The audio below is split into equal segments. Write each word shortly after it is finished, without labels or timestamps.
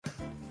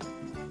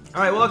All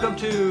right, welcome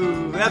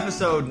to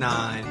episode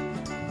 9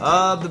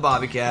 of the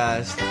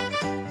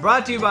Bobbycast.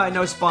 Brought to you by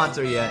no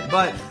sponsor yet,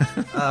 but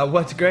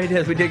what's great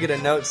is we did get a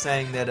note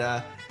saying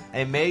that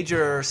a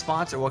major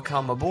sponsor will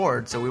come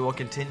aboard, so we will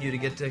continue to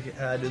get to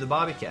do the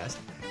Bobbycast.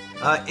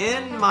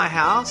 In my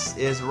house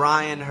is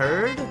Ryan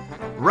Hurd,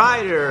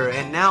 writer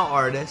and now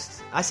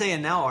artist. I say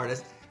and now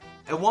artist.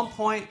 At one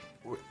point,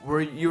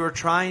 you were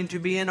trying to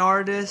be an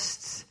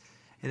artist,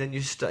 and then you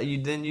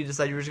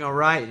decided you were just going to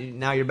write.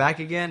 Now you're back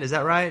again. Is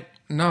that right?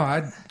 No,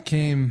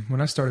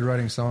 when I started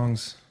writing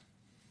songs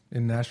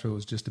in Nashville, it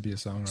was just to be a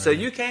songwriter. So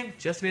you came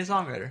just to be a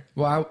songwriter?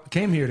 Well, I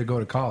came here to go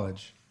to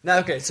college. No,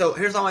 okay, so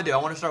here's what I want to do. I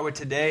want to start with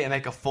today and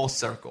make a full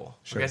circle.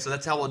 Sure. Okay, so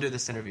that's how we'll do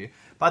this interview.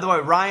 By the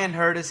way, Ryan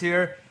Hurd is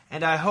here,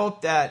 and I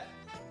hope that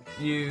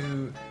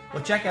you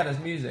will check out his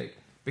music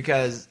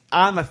because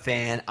I'm a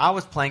fan. I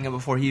was playing it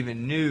before he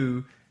even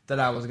knew that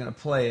I was going to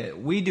play it.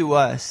 We Do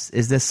Us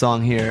is this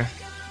song here.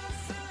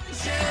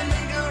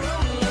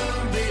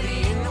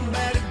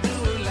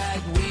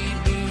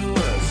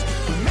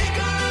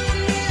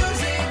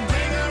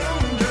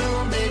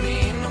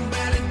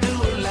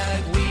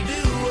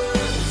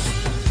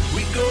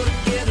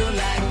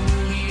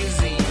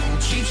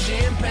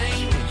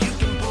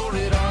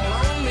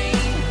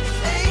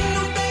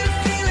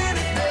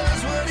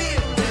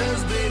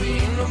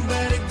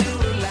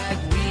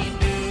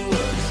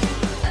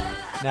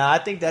 Now, I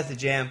think that's a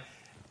jam,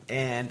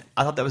 and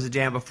I thought that was a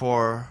jam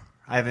before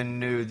I even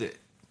knew that,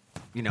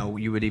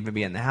 you would even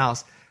be in the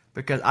house,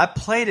 because I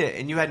played it,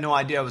 and you had no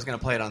idea I was going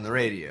to play it on the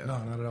radio. No,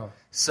 not at all.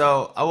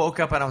 So I woke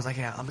up, and I was like,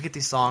 yeah, I'm going to get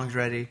these songs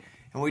ready,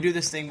 and we do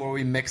this thing where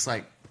we mix,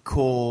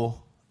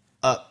 cool,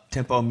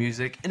 up-tempo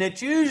music, and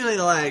it's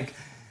usually,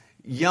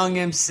 Young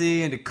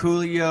MC into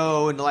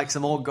Coolio into,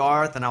 some old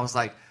Garth, and I was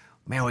like,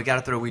 man, we got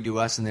to throw We Do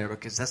Us in there,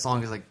 because that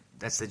song is,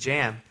 that's the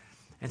jam.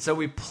 And so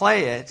we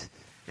play it,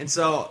 and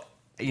so...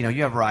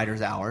 you have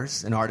writer's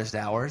hours and artist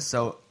hours.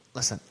 So,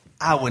 listen,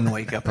 I wouldn't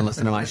wake up and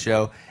listen to my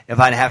show if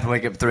I'd have to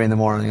wake up at 3 in the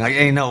morning.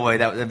 Ain't no way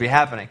that would be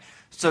happening.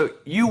 So,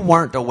 you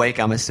weren't awake,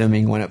 I'm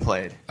assuming, when it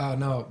played.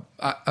 No.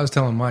 I was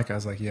telling Mike, I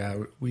was like,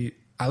 yeah,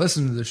 I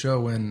listen to the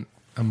show when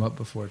I'm up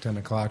before 10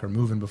 o'clock or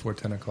moving before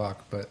 10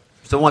 o'clock. But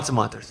so, once a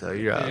month or so,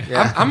 you're up.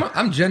 Yeah.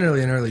 I'm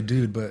generally an early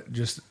dude, but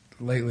just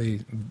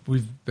lately,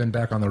 we've been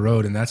back on the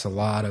road, and that's a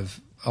lot of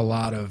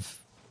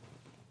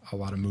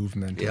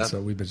movement. Yep. And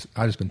so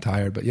I just been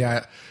tired, but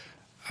yeah,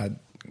 I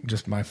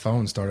just, my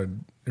phone started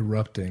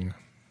erupting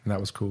and that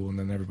was cool. And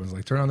then everyone's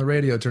like, turn on the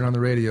radio.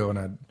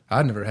 And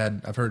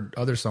I've heard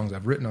other songs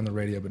I've written on the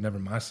radio, but never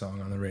my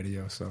song on the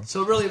radio. So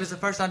really, it was the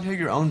first time to hear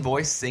your own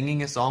voice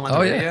singing a song on the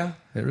radio? Yeah,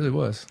 it really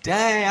was.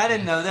 Dang, I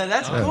didn't know that.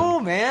 That's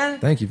cool, man.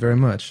 Thank you very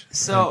much.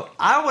 So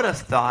I would have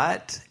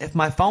thought if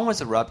my phone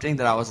was erupting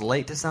that I was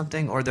late to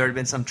something or there had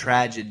been some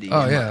tragedy.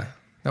 Oh yeah,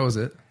 that was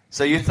it.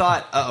 So you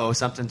thought,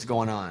 something's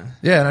going on.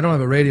 Yeah, and I don't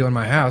have a radio in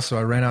my house, so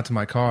I ran out to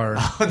my car.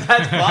 Oh,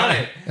 that's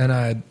funny. And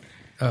I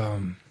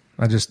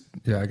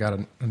got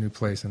a new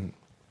place, and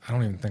I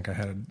don't even think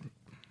I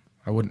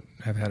wouldn't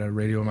have had a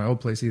radio in my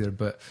old place either,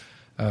 but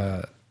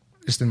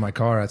just in my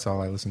car, that's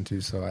all I listened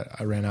to, so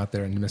I ran out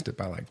there and missed it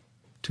by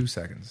 2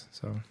 seconds.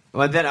 So.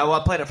 Well, then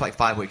I played it for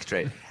 5 weeks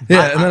straight.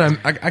 Yeah, and then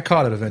I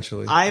caught it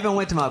eventually. I even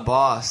went to my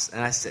boss,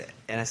 and I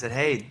said,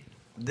 hey,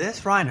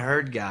 this Ryan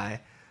Hurd guy,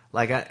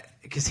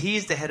 because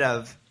he's the head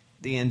of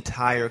the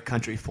entire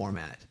country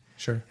format.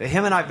 Sure.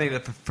 Him and I have been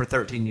together for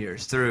 13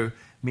 years, through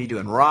me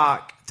doing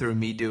rock, through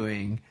me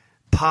doing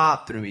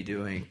pop, through me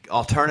doing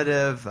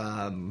alternative,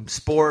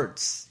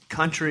 sports,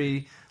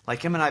 country.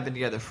 Him and I have been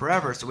together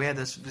forever, so we had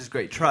this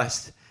great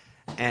trust.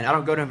 And I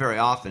don't go to him very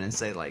often and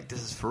say,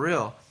 this is for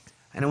real.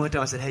 And I went to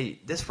him and said, hey,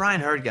 this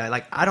Ryan Hurd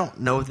guy, I don't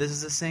know if this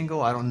is a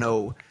single. I don't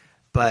know.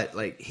 But,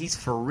 he's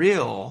for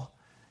real.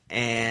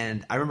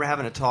 And I remember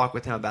having a talk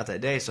with him about that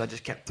day, so I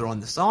just kept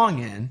throwing the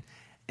song in.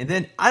 And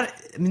then,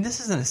 this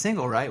isn't a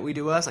single, right? We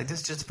Do Us? This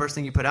is just the first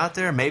thing you put out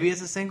there? Maybe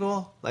it's a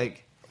single? Do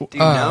you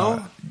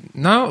know?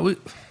 No.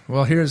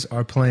 Well, here's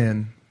our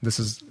plan. We're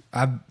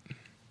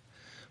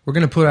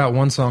going to put out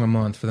one song a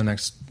month for the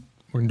next,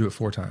 we're going to do it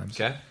 4 times.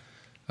 Okay.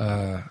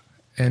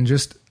 And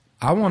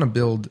I want to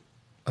build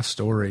a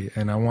story,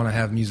 and I want to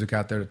have music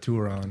out there to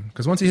tour on.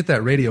 Because once you hit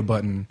that radio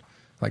button,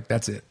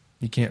 that's it.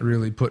 You can't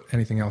really put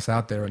anything else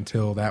out there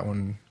until that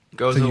one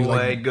goes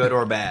away, good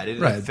or bad. It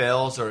right.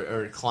 fails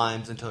or it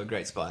climbs into a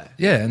great spot.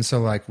 Yeah, and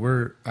so I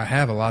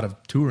have a lot of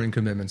touring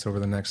commitments over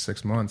the next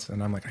 6 months,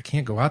 and I'm I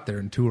can't go out there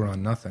and tour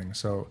on nothing.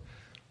 So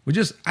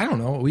I don't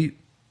know. We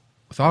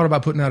thought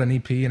about putting out an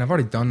EP, and I've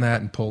already done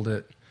that and pulled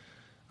it.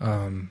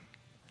 And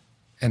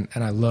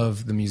I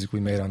love the music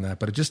we made on that,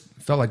 but it just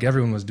felt like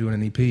everyone was doing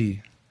an EP,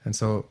 and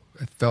so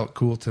it felt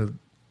cool to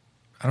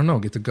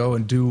get to go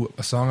and do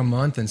a song a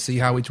month and see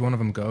how each one of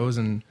them goes.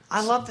 And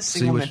I love the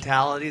single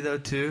mentality, though,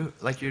 too,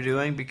 like you're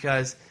doing,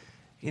 because,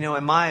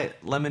 in my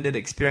limited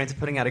experience of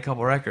putting out a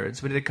couple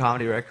records, we did a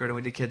comedy record and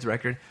we did a kids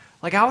record.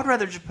 I would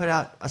rather just put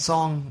out a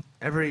song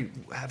every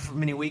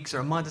many weeks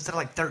or a month instead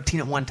of 13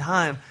 at one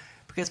time,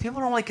 because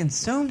people don't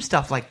consume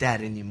stuff like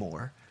that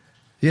anymore.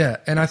 Yeah,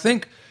 and I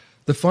think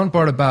The fun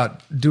part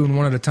about doing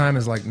one at a time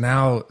is like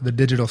now the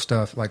digital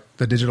stuff, like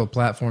the digital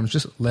platforms,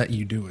 just let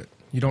you do it.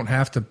 You don't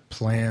have to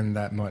plan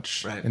that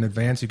much in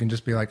advance. You can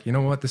just be like, you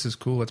know what, this is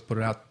cool. Let's put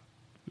it out.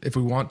 If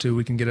we want to,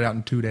 we can get it out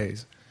in 2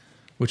 days,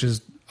 which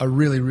is a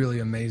really, really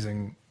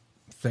amazing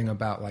thing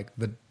about like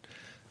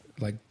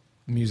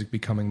music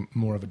becoming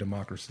more of a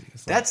democracy.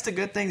 It's like, that's the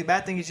good thing. The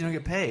bad thing is you don't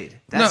get paid.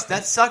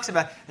 That sucks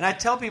about it. And I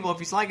tell people,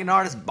 if you like an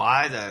artist,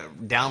 buy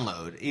the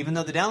download. Even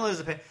though the download is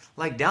a pay.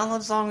 Like, download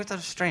the song instead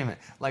of stream it.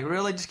 Like,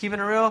 really, just keeping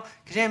it real?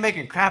 Because you ain't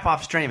making crap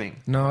off streaming.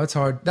 No, it's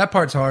hard. That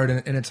part's hard,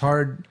 and it's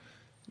hard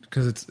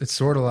because it's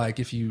sort of like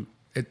if you...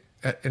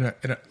 an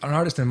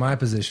artist in my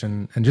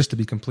position, and just to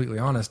be completely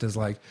honest, is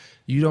like,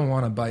 you don't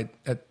want to bite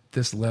at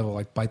this level,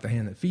 like bite the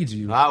hand that feeds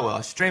you. Ah,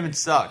 well, streaming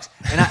sucks.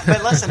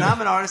 But listen, I'm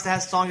an artist that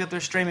has songs that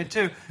they're streaming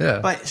too. Yeah.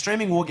 But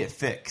streaming will get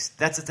fixed.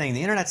 That's the thing.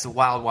 The internet's the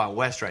wild, wild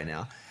west right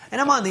now. And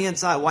I'm on the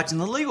inside watching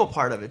the legal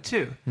part of it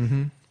too.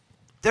 Mm-hmm.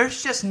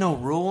 There's just no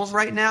rules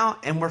right now,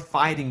 and we're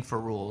fighting for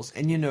rules.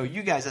 And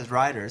you guys as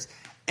writers,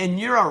 and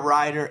you're a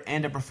writer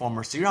and a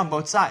performer, so you're on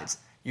both sides.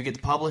 You get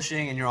the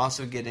publishing, and you're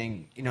also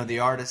getting, the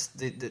artist,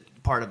 the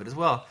part of it as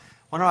well.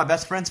 One of my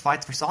best friends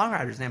fights for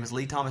songwriters. His name is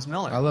Lee Thomas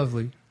Miller. I love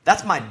Lee.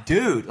 That's my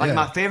dude,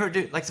 my favorite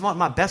dude, like one of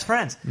my best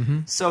friends. Mm-hmm.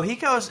 So he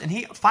goes and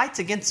he fights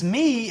against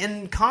me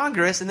in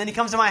Congress, and then he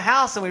comes to my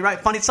house and we write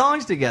funny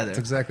songs together. That's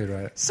exactly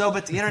right. So,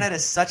 but the internet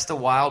is such the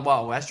wild,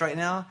 wild west right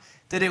now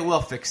that it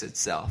will fix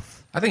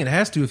itself. I think it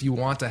has to if you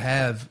want to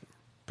have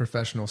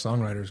professional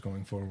songwriters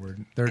going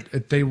forward.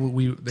 They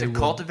will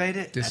cultivate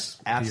it. That's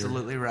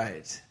absolutely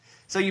right.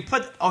 So you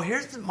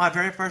here's my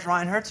very first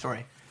Ryan Hurd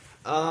story.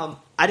 I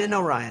didn't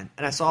know Ryan,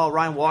 and I saw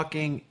Ryan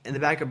walking in the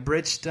back of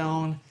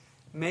Bridgestone.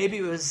 Maybe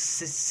it was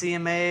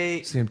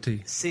CMA.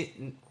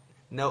 CMT.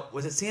 No,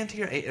 was it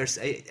CMT or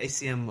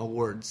ACM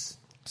Awards?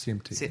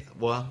 CMT.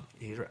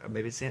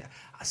 Maybe it's CMT.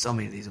 So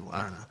many of these.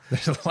 I don't know.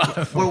 There's a lot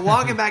of them. We're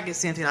walking back at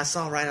CMT, and I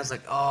saw Ryan. I was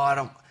like,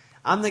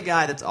 I'm the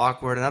guy that's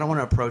awkward, and I don't want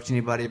to approach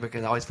anybody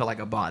because I always feel like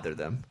I bother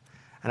them.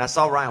 And I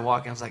saw Ryan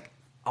walking. I was like,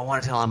 I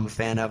want to tell him I'm a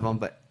fan of him,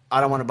 but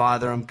I don't want to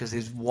bother him because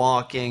he's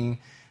walking.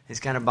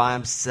 He's kind of by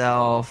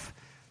himself.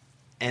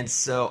 And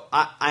so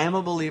I am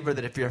a believer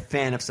that if you're a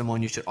fan of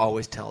someone, you should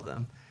always tell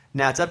them.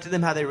 Now, it's up to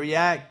them how they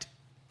react.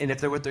 And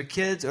if they're with their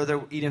kids or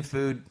they're eating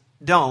food,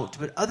 don't.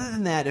 But other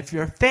than that, if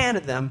you're a fan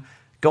of them,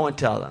 go and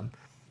tell them.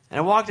 And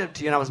I walked up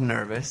to you, and I was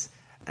nervous.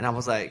 And I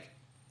was like,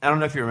 I don't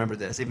know if you remember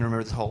this. Even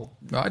remember this whole...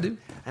 No, I do.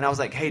 And I was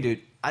like, hey,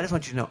 dude, I just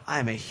want you to know I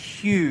am a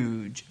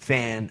huge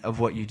fan of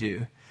what you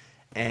do.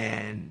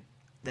 And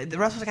the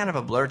rest was kind of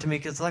a blur to me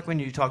because it's like when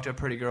you talk to a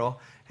pretty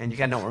girl and you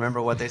kind of don't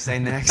remember what they say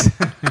next.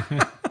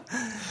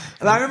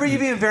 But I remember you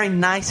being very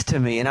nice to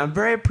me, and I'm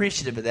very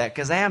appreciative of that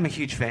because I am a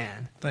huge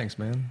fan. Thanks,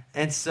 man.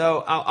 And so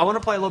I want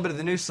to play a little bit of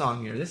the new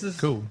song here. This is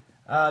cool.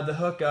 The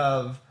hook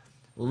of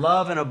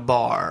Love in a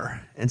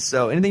Bar. And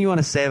so anything you want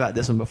to say about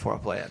this one before I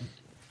play it?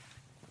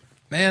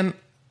 Man,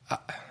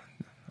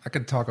 I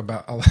could talk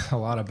about a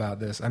lot about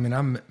this. I mean,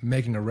 I'm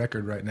making a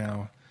record right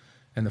now,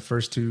 and the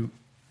first two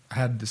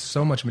had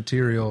so much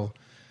material,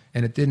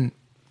 and it didn't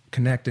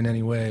connect in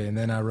any way. And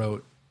then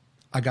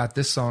I got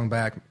this song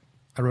back.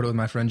 I wrote it with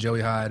my friend Joey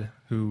Hyde,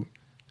 who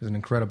is an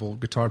incredible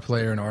guitar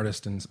player and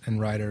artist and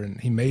writer, and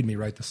he made me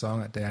write the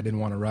song that day. I didn't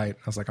want to write.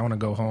 I was like, I want to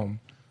go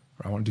home,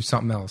 or I want to do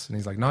something else. And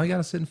he's like, no, you got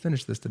to sit and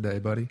finish this today,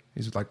 buddy.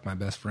 He's like my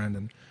best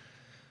friend.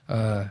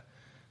 And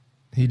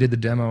he did the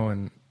demo,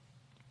 and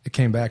it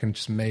came back and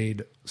just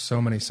made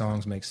so many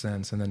songs make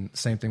sense. And then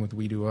same thing with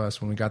We Do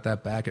Us. When we got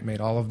that back, it made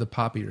all of the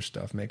poppier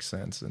stuff make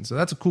sense. And so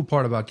that's a cool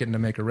part about getting to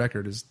make a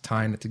record is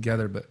tying it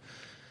together. But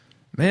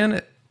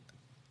man,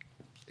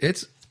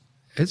 it's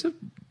a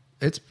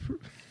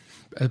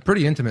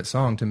pretty intimate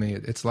song to me.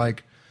 It's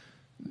like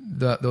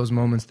those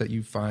moments that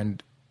you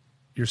find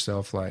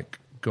yourself like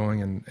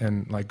going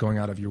and like going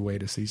out of your way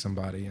to see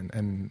somebody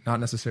and not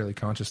necessarily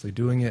consciously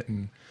doing it.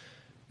 And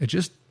it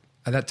just,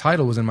 that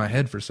title was in my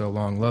head for so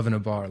long, Love in a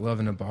Bar.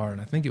 And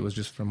I think it was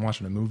just from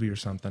watching a movie or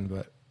something,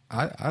 but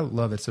I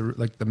love it. So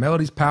like the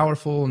melody's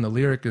powerful and the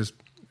lyric is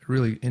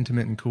really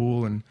intimate and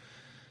cool and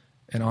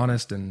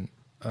honest. And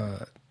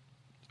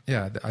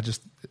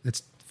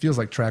it feels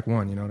like track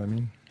one, you know what I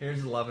mean?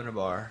 Here's Love in a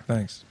Bar.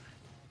 Thanks.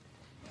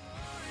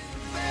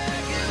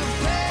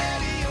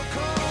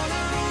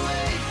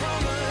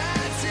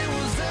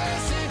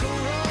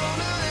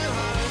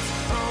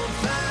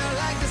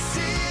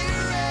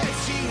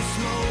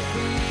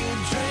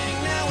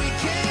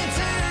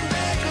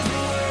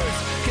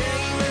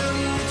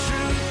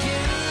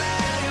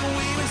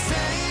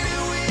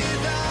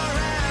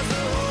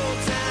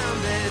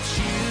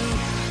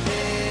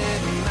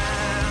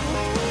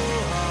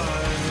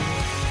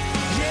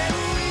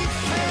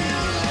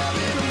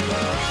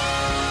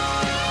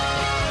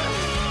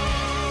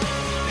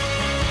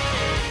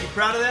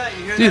 Proud of that?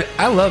 You hear Dude, that?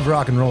 I love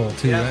rock and roll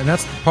too, Yeah. and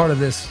that's part of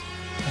this.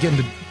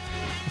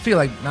 I feel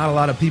like not a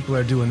lot of people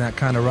are doing that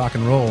kind of rock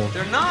and roll.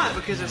 They're not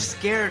because they're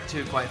scared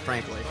to, quite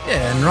frankly.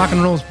 Yeah, and rock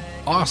and roll's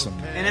awesome.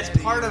 And it's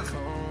part of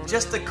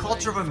just the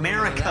culture of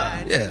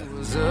America. Yeah. It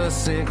was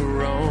us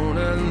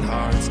synchroning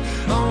hearts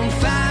on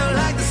fire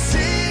like the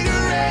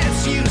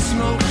cigarettes you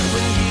smoke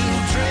when you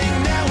drink.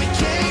 Now we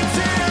can't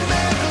turn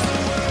back 'cause the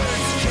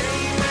words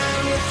came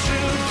out, the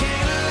truth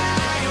can't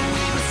lie, and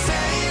we were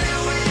saying it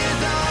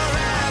with our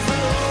eyes the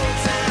whole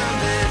time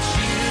that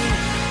you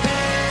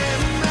had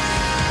my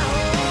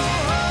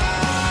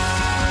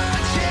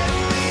heart. Yeah,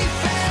 we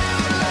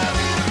found love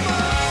in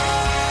more.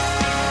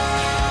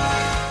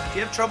 Do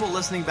you have trouble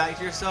listening back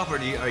to yourself, or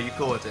are you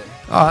cool with it?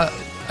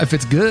 If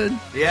it's good,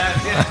 Yeah.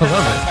 I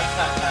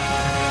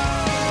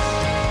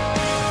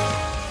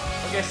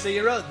love Okay, so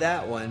you wrote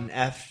that one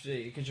after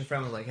because your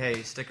friend was like,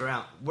 "Hey, stick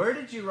around." Where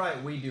did you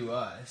write "We Do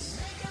Us"?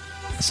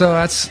 it. So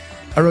I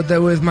wrote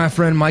that with my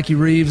friend Mikey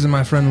Reeves and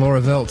my friend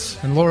Laura Veltz.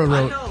 And Laura I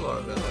wrote, know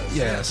Laura Veltz.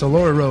 yeah. So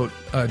Laura wrote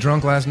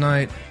 "Drunk Last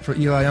Night" for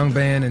Eli Young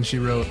Band, and she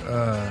wrote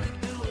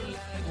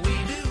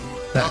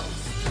that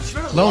She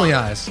wrote a Lonely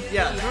lot. Eyes.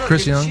 Yeah,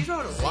 Chris Young. She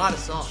wrote a lot of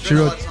songs. She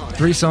wrote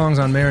 3 songs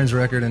on Marin's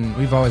record, and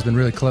we've always been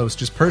really close,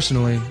 just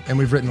personally. And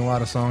we've written a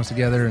lot of songs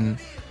together and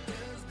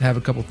have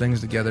a couple things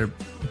together,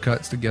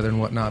 cuts together and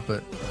whatnot.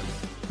 But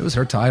it was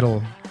her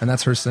title, and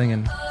that's her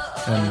singing,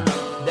 and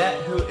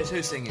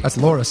Who's singing? that's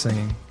Laura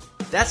singing.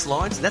 That's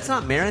Lawrence. That's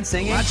not Marin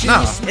singing.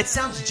 No. It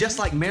sounds just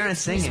like Marin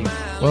singing.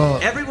 Well,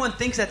 Everyone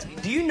thinks that's.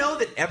 Do you know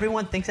that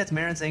everyone thinks that's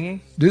Marin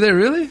singing? do they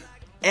really?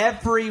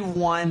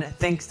 Everyone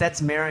thinks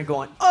that's Marin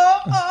going. Oh,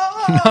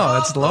 oh, oh, No,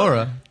 it's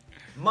Laura.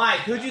 Mike,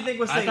 who'd you think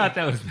was I singing? thought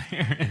that was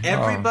Marin.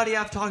 Everybody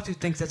I've talked to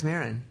thinks that's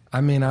Marin.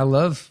 I mean, I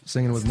love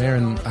singing with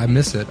Marin. I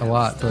miss it a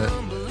lot, but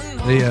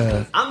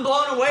the I'm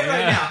blown away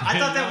right now. I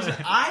thought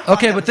that was.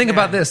 okay, but think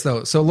about this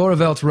though. So Laura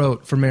Veltz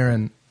wrote for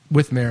Marin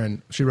with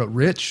Marin. She wrote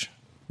 "Rich,"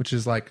 which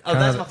is like Oh,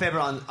 kinda that's my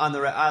favorite on the.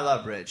 I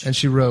love Rich. and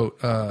she wrote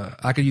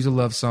 "I Could Use a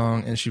Love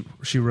Song," and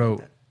she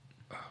wrote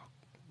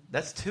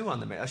That's 2 on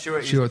the.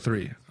 She wrote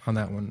 3 on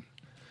that one.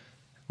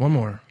 One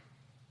more.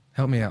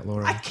 Help me out,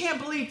 Laura. I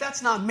can't believe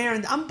that's not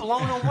Marin. I'm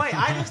blown away.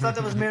 I just thought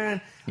that was Marin.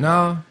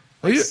 No.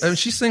 Well,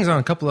 she sings on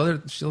a couple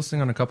other. She'll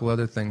sing on a couple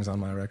other things on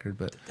my record,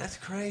 but That's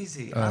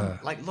crazy. I'm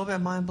like a little bit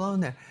mind blown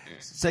there.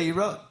 So you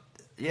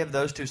have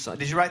those 2 songs.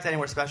 Did you write that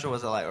anywhere special?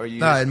 Was it like, or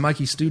you? in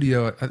Mikey's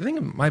studio, I think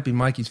it might be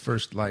Mikey's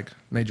first like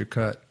major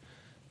cut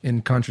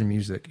in country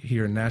music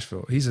here in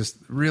Nashville. He's this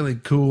really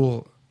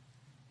cool,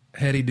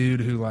 heady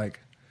dude who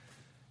like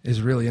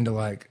is really into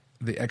like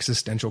the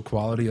existential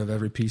quality of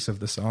every piece of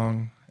the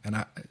song,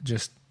 and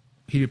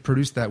he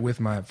produced that with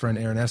my friend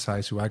Aaron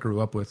Esheis, who I grew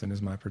up with and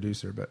is my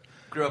producer, but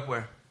Grew up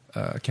where?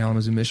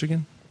 Kalamazoo,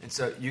 Michigan. And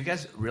so you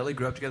guys really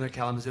grew up together in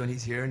Kalamazoo, and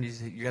he's here, and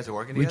you guys are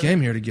working We together?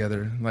 came here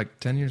together like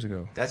 10 years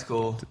ago. That's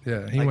cool.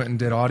 Yeah, he Like- went and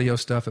did audio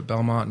stuff at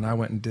Belmont, and I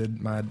went and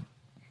did my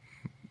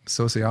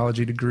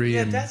sociology degree.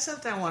 Yeah, and that's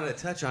something I wanted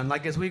to touch on.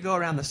 Like, as we go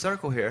around the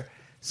circle here,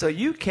 so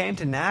you came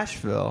to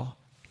Nashville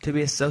to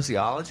be a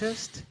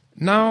sociologist?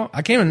 No,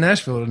 I came to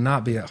Nashville to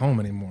not be at home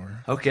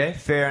anymore. Okay,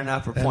 fair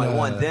enough for point And,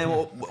 one. Then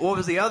what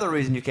was the other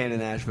reason you came to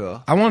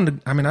Nashville? I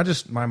wanted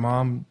to, my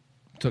mom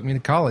took me to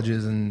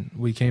colleges, and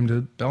we came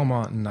to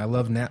Belmont, and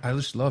I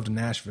just loved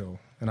Nashville,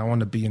 and I wanted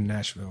to be in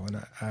Nashville.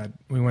 And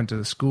we went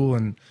to school,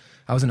 and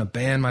I was in a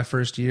band my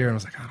first year, and I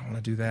was like, I don't want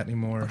to do that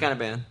anymore. What kind of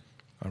band?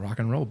 A rock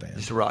and roll band.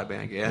 Just a rock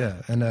band, yeah.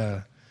 Yeah,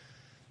 and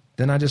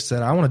then I just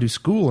said I want to do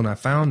school, and I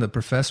found the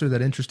professor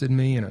that interested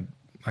me, and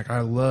I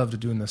loved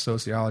doing the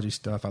sociology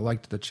stuff. I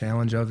liked the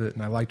challenge of it,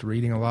 and I liked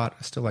reading a lot.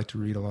 I still like to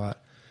read a lot.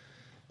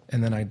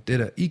 And then I did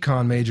an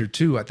econ major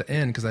too at the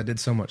end because I did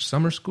so much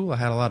summer school. I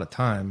had a lot of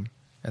time,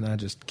 and I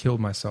just killed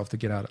myself to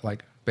get out,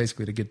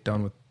 basically to get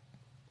done with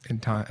in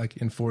time,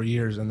 in 4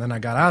 years. And then I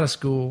got out of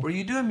school. Were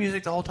you doing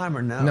music the whole time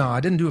or no? No, I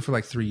didn't do it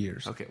for 3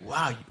 years. Okay,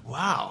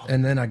 wow.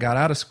 And then I got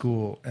out of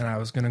school, and I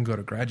was going to go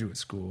to graduate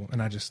school,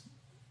 and I just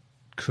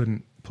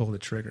couldn't pull the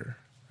trigger.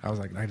 I was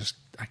like, I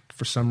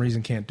for some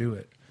reason can't do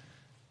it.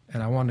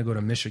 And I wanted to go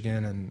to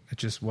Michigan, and it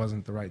just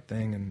wasn't the right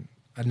thing. And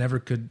I never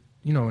could,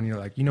 when you're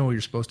like,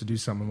 you're supposed to do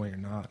something when you're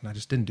not. And I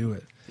just didn't do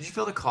it. Did you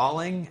feel the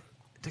calling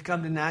to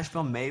come to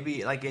Nashville,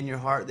 maybe in your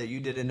heart that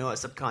you didn't know it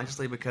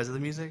subconsciously because of the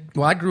music?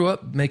 Well, I grew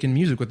up making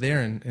music with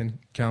Aaron in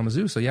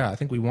Kalamazoo. So, yeah, I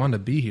think we wanted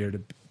to be here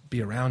to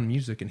be around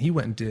music. And he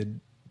went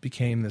and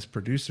became this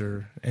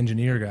producer,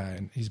 engineer guy.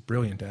 And he's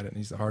brilliant at it. And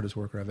he's the hardest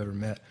worker I've ever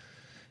met.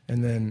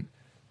 And then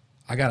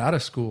I got out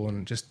of school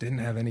and just didn't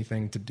have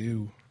anything to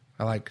do.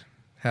 I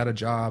had a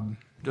job.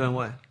 Doing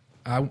what?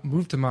 I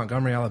moved to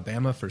Montgomery,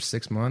 Alabama for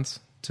 6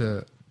 months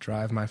to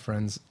drive my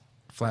friend's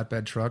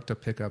flatbed truck to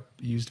pick up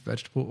used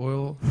vegetable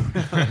oil.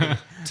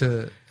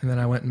 And then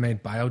I went and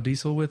made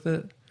biodiesel with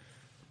it.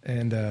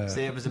 And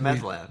See, it was a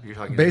meth lab you're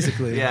talking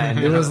basically, about. Yeah,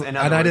 it was, in and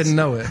other I words. didn't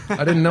know it.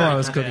 I didn't know I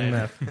was cooking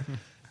meth.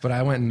 But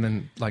I went and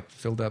then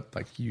filled up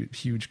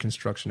huge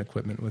construction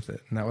equipment with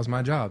it, and that was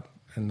my job.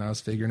 And I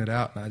was figuring it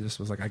out, and I just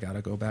was like, I got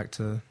to go back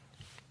to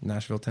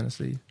Nashville,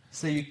 Tennessee.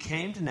 So you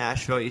came to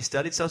Nashville. You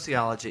studied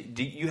sociology.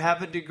 Do you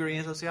have a degree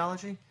in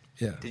sociology?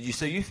 Yeah. Did you?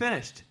 So you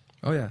finished.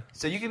 Oh yeah.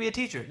 So you could be a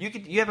teacher.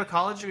 You have a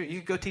college, or you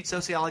could go teach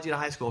sociology at a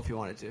high school if you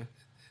wanted to.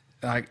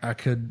 I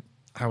could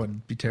I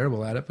would be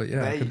terrible at it, but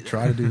yeah, I Right. could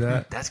try to do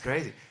that. That's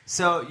crazy.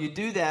 So you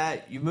do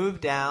that, you move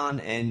down,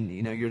 and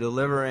you're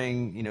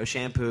delivering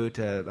shampoo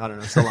to I don't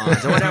know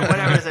salons or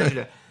whatever it is that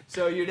you do.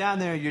 So you're down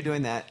there, you're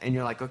doing that, and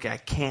you're like, okay, I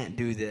can't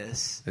do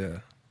this. Yeah.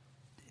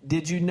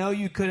 Did you know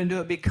you couldn't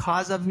do it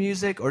because of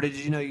music, or did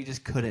you know you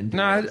just couldn't do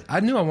No, it? I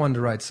knew I wanted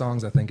to write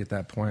songs, I think, at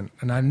that point.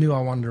 And I knew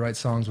I wanted to write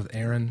songs with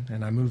Aaron.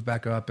 And I moved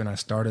back up and I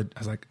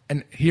was like,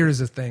 and here's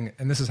the thing,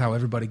 and this is how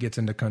everybody gets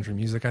into country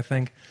music, I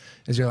think,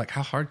 is you're like,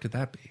 how hard could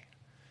that be?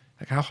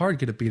 Like, how hard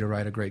could it be to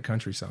write a great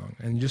country song?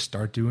 And you just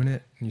start doing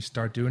it, and you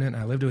start doing it. And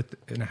I lived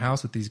in a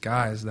house with these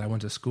guys that I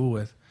went to school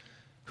with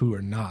who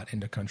are not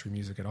into country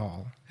music at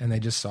all. And they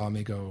just saw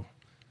me go,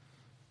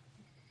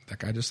 that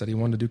guy just said he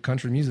wanted to do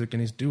country music,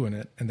 and he's doing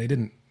it. And they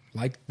didn't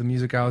like the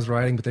music I was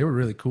writing, but they were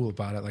really cool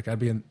about it. Like, I'd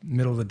be in the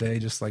middle of the day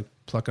just like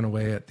plucking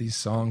away at these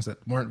songs that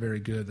weren't very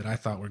good that I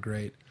thought were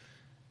great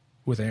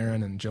with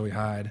Aaron and Joey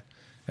Hyde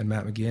and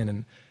Matt McGinn,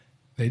 and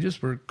they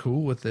just were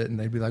cool with it. And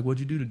they'd be like, "What'd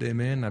you do today,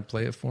 man?" And I'd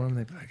play it for them.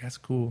 They'd be like, "That's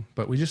cool."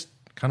 But we just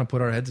kind of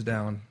put our heads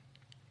down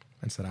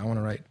and said, "I want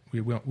to write.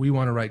 We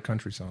want to write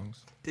country songs."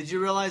 Did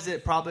you realize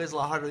it probably is a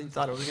lot harder than you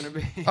thought it was going to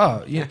be?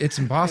 Oh, yeah, it's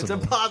impossible.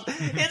 It's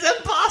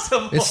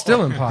impossible. It's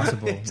still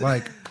impossible.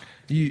 Like,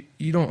 you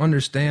don't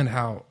understand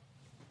how.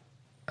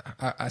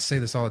 I say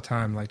this all the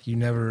time. Like,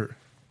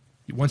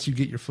 once you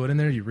get your foot in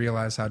there, you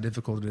realize how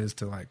difficult it is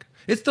to, like,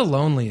 it's the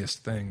loneliest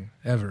thing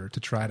ever to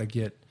try to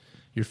get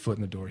your foot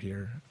in the door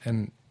here.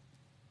 And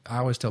I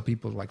always tell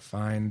people to, like,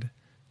 find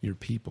your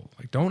people.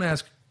 Like,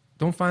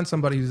 don't find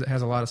somebody who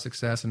has a lot of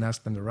success and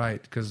ask them to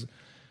write, because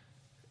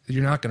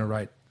you're not going to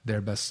write their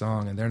best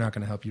song and they're not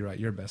going to help you write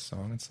your best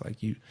song. It's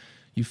like you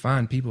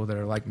find people that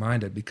are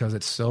like-minded, because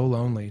it's so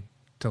lonely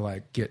to,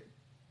 like, get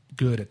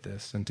good at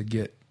this and to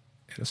get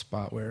at a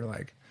spot where,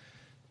 like,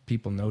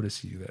 people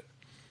notice you. That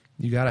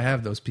you got to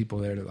have those people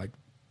there to, like,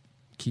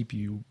 keep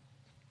you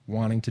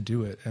wanting to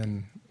do it.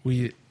 And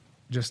we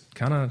just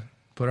kind of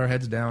put our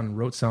heads down and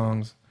wrote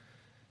songs,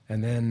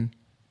 and then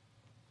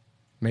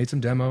made some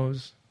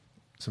demos,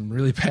 some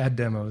really bad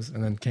demos,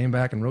 and then came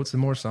back and wrote some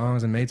more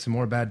songs and made some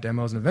more bad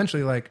demos, and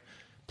eventually, like,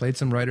 played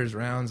some writers'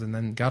 rounds, and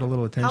then got a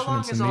little attention How long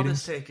in some is all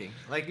meetings. this taking?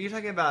 Like, you're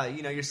talking about,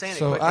 you're saying it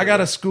So quickly, I got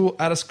but-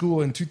 out of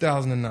school in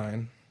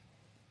 2009,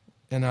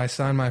 and I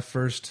signed my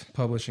first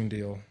publishing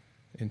deal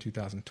in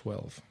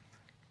 2012.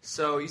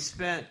 So you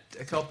spent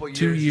a couple years.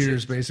 2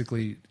 years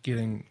basically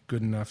getting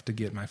good enough to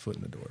get my foot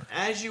in the door.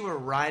 As you were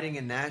writing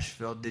in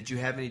Nashville, did you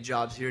have any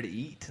jobs here to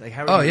eat? Like,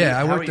 how? Oh were you yeah,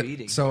 I how worked. were you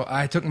eating? So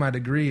I took my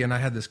degree and I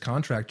had this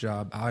contract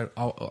job.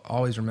 I'll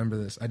always remember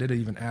this. I did it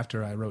even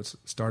after I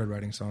started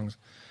writing songs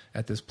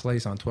at this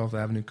place on 12th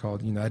Avenue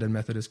called United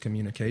Methodist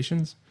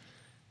Communications,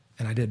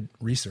 and I did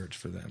research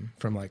for them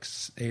from like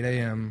 8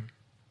 a.m.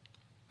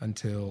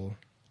 until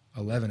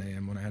 11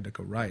 a.m. when I had to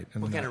go write.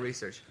 And What then kind of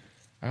research?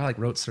 I like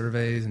wrote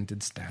surveys and did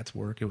stats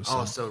work. It was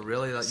So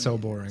really, like, so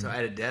boring. So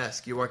at a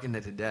desk, you're working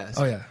at a desk.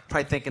 Oh, yeah.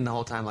 Probably thinking the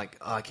whole time, like,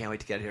 oh, I can't wait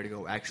to get here to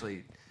go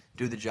actually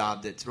do the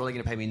job that's really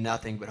going to pay me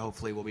nothing, but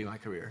hopefully will be my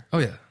career. Oh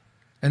yeah.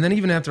 And then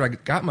even after I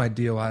got my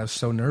deal, I was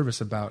so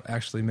nervous about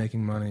actually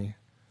making money.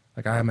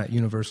 Like, I'm at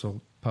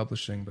Universal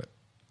Publishing, but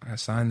I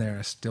signed there.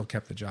 I still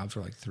kept the job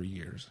for like 3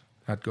 years.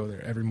 I'd go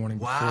there every morning.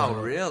 Wow,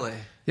 before. really?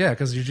 Yeah,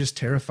 because you're just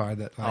terrified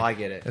that. Like, I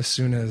get it. As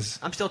soon as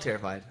I'm still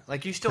terrified.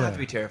 Like, you still have Yeah. to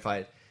be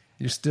terrified.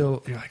 you're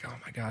like, oh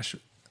my gosh,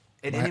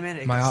 At My- any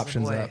minute, it my could slip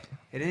options away. up.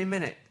 At any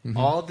minute,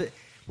 Mm-hmm.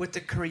 with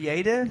the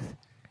creative,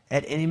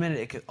 at any minute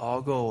it could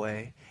all go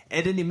away.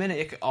 At any minute,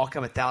 it could all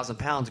come 1,000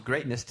 pounds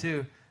greatness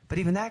too. But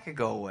even that could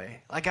go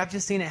away. Like, I've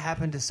just seen it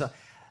happen to so.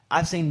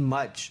 I've seen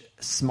much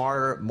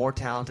smarter, more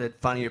talented,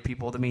 funnier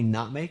people than me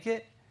not make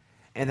it,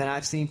 and then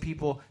I've seen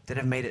people that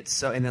have made it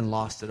so and then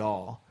lost it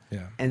all.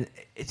 Yeah. And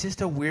it's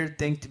just a weird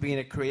thing to be in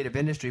a creative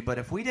industry. But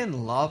if we didn't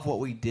love what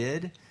we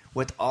did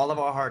with all of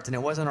our hearts, and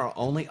it wasn't our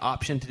only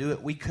option to do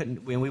it, we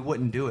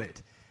wouldn't do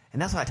it.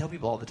 And that's what I tell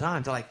people all the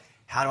time. They're like,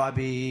 "How do I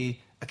be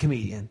a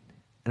comedian?"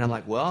 And I'm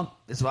like, "Well,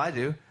 this is what I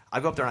do. I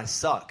go up there and I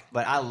suck,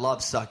 but I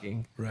love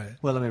sucking." Right.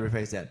 Well, let me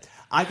rephrase that.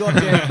 I go up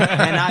there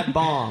and I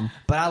bomb,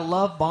 but I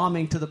love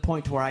bombing to the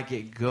point to where I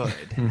get good.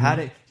 How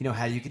do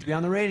you get to be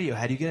on the radio?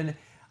 How do you get in?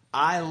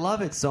 I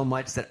love it so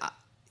much that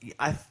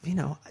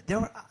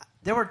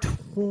there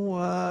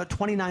were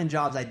 29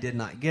 jobs I did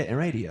not get in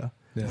radio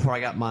before I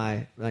got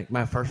my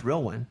first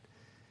real one.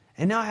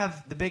 And now I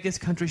have the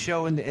biggest country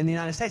show in the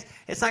United States.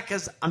 It's not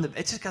because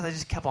it's just because I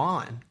just kept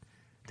on.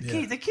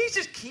 The key's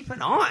just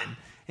keeping on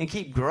and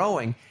keep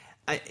growing.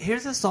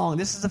 Here's a song.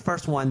 This is the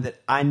first one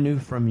that I knew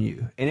from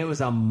you, and it was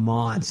a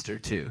monster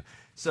too.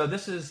 So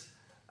this is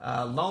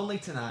 "Lonely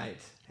Tonight,"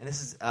 and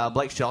this is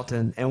Blake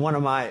Shelton. And one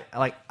of my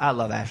I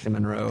love Ashley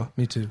Monroe.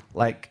 Me too.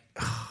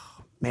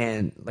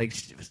 Man,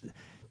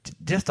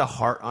 just a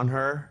heart on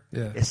her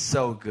is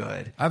so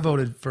good. I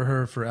voted for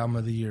her for Album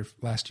of the Year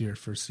last year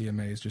for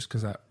CMAs just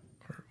because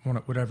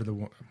whatever the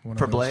one of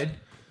For those. Blade?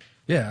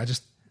 Yeah,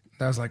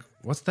 I was like,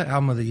 what's the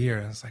Album of the Year?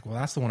 And I was like, well,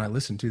 that's the one I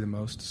listen to the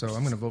most, so I'm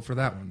going to vote for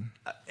that one.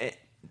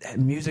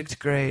 Music's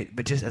great,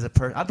 but just as a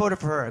person, I voted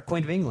for her,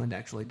 Queen of England,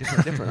 actually,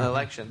 different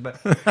election. But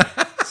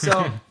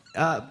so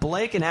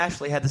Blake and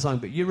Ashley had the song,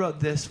 but you wrote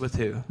this with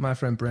who? My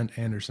friend Brent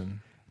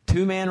Anderson.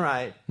 Two-man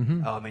right.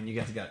 Oh, man, you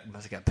guys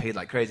must have got paid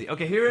like crazy.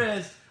 Okay, here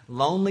is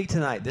Lonely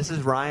Tonight. This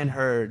is Ryan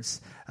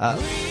Hurd's. We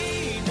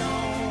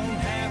don't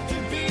have to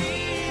be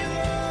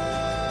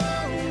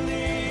lonely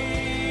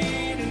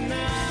tonight.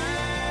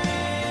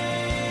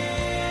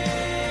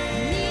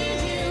 Need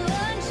you,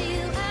 want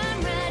you,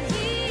 I'm right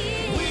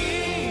here.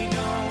 We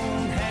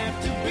don't have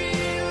to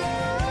be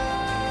lonely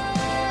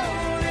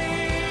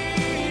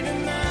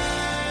tonight.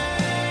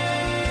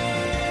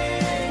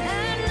 I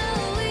know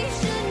we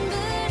shouldn't,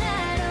 but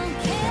I don't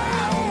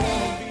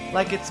care.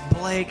 Like, it's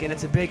Blake, and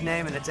it's a big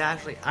name, and it's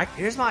Ashley.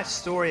 Here's my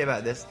story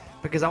about this,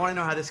 because I want to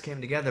know how this came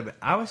together. But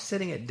I was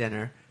sitting at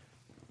dinner,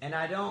 and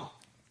I don't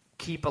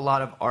keep a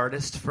lot of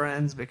artist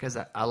friends because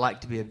I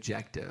like to be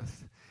objective.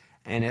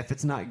 And if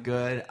it's not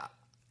good,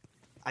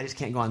 I just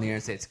can't go on the air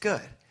and say it's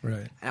good.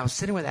 Right. And I was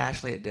sitting with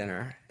Ashley at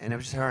dinner, and it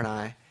was just her and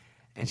I,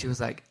 and she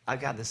was like, I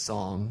got this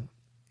song.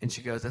 And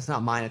she goes, that's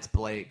not mine, it's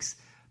Blake's,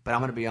 but I'm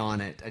going to be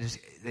on it.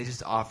 They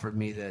just offered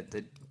me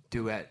the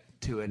duet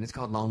to it, and it's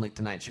called Lonely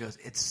Tonight. She goes,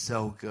 it's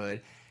so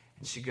good.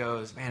 And she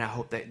goes, man, I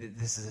hope that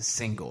this is a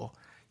single.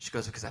 She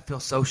goes, because I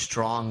feel so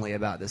strongly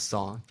about this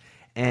song.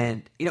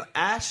 And,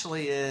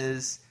 Ashley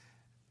is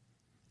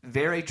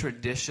very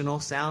traditional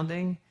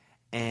sounding,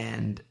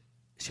 and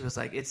she was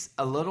like, it's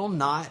a little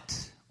not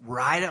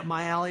right up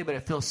my alley, but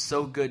it feels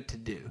so good to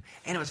do.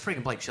 And it was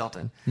freaking Blake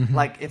Shelton.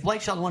 Like, if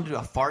Blake Shelton wanted to do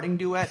a farting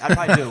duet, I'd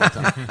probably do it with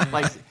him.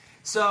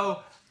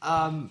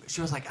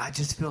 She was like, I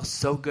just feel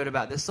so good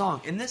about this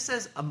song. And this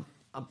is,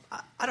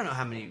 I don't know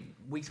how many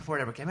weeks before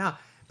it ever came out,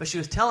 but she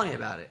was telling me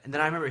about it. And then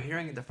I remember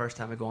hearing it the first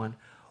time and going,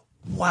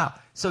 wow.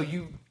 So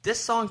this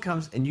song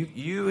comes, and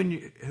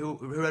who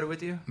wrote it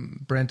with you?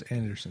 Brent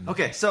Anderson.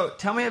 Okay, so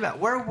tell me about,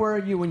 where were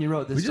you when you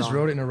wrote this We song? just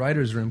wrote it in a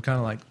writer's room, kind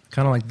of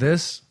like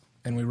this,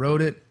 and we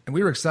wrote it, and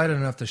we were excited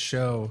enough to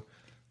show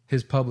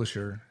his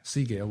publisher,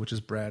 Seagale, which is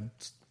Brad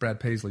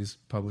Paisley's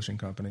publishing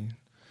company.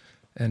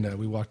 And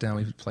we walked down,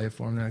 we played it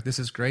for him, and they're like, this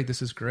is great.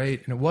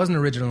 And it wasn't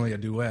originally a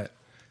duet.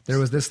 There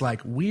was this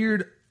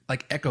weird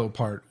echo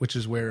part, which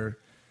is where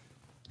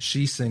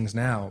she sings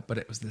now, but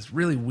it was this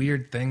really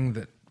weird thing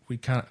that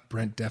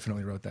Brent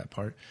definitely wrote that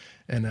part.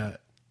 And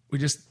we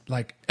just,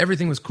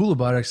 everything was cool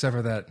about it except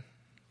for that.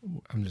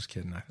 I'm just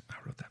kidding. I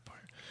wrote that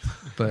part.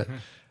 But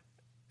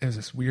it was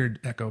this weird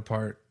echo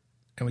part.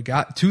 And we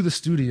got to the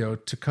studio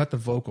to cut the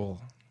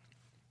vocal.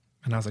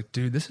 And I was like,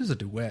 dude, this is a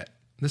duet.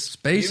 This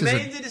space You is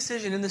made the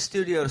decision in the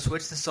studio to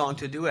switch the song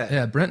to a duet.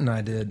 Yeah, Brent and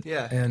I did.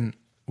 Yeah. And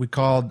we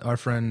called our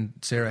friend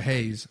Sarah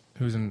Hayes,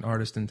 who's an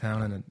artist in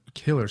town and a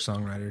killer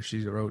songwriter.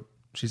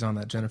 She's on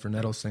that Jennifer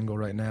Nettles single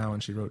right now,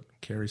 and she wrote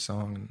Carrie's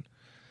song, and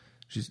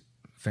she's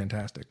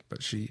fantastic.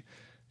 But she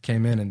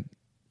came in, and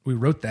we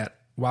wrote that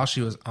while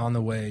she was on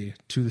the way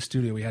to the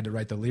studio. We had to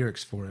write the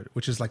lyrics for it,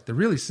 which is the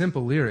really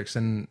simple lyrics.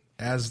 And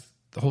as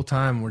the whole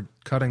time we're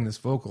cutting this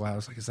vocal, I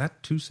was like, is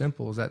that too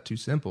simple? Is that too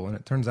simple? And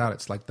it turns out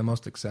it's the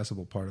most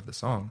accessible part of the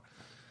song.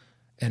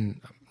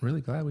 And I'm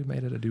really glad we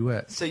made it a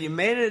duet. So you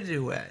made it a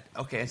duet.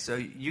 Okay, so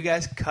you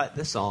guys cut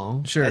the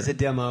song Sure. as a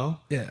demo.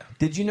 Yeah.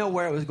 Did you know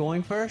where it was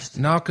going first?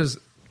 No, because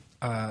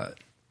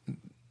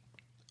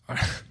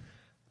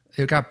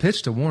it got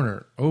pitched to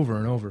Warner over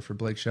and over for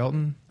Blake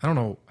Shelton. I don't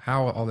know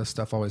how all this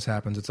stuff always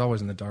happens. It's always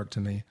in the dark to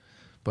me.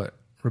 But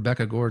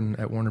Rebecca Gordon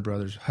at Warner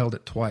Brothers held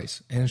it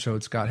twice and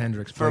showed Scott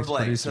Hendricks, For Blake's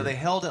Blake. producer. So they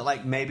held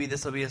it maybe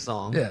this will be a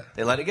song. Yeah.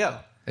 They let it go.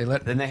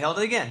 Then they held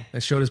it again. They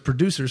showed his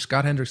producer,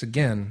 Scott Hendricks,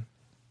 again.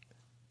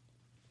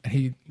 And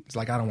he's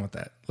like, I don't want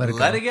that. Let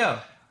it go.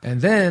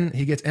 And then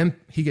he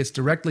gets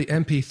directly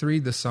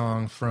MP3'd the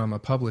song from a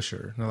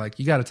publisher. And they're like,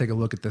 you got to take a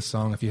look at this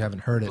song if you haven't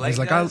heard it. Blake He's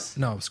like, does?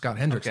 no, Scott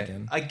Hendricks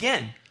Okay.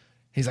 again.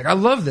 He's like, I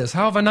love this.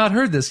 How have I not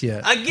heard this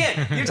yet?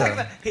 Again. You're talking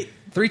about...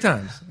 3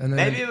 times. And then,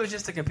 Maybe it was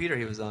just the computer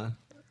he was on.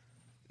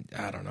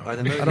 I don't know. Or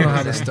the I movie don't know how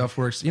was this in. stuff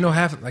works.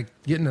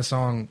 Getting a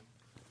song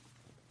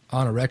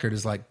on a record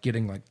is like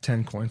getting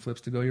 10 coin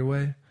flips to go your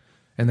way.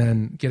 And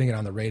then getting it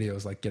on the radio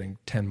is like getting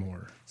 10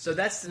 more. So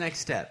that's the next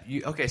step.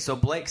 So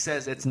Blake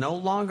says it's no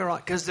longer on...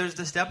 Because there's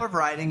the step of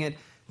writing it.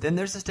 Then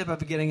there's the step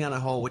of getting on a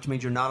hold, which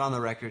means you're not on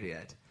the record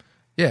yet.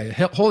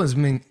 Yeah,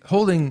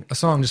 holding a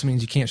song just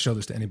means you can't show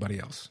this to anybody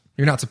else.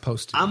 You're not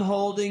supposed to. I'm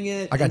holding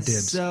it. I got and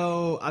dibs.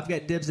 So I've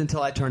got dibs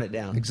until I turn it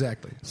down.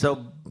 Exactly.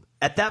 So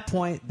at that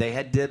point, they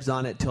had dibs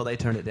on it till they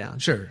turned it down.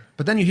 Sure.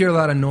 But then you hear a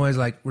lot of noise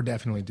like, we're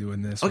definitely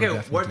doing this. Okay, we're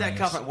definitely where'd doing that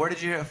come this. from? Where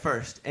did you hear it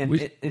first? And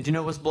did you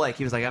know it was Blake?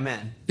 He was like, I'm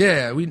in.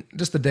 Yeah,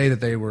 just the day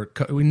that they were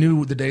cut, we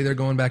knew the day they're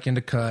going back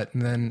into cut,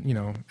 and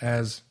then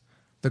as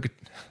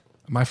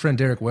my friend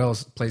Derek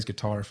Wells plays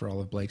guitar for all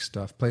of Blake's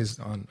stuff, plays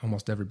on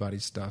almost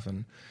everybody's stuff,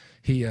 and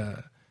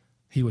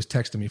he was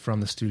texting me from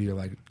the studio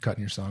like,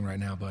 cutting your song right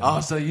now, buddy. Oh,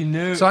 so you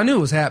knew. So I knew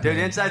it was happening.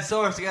 Dude, inside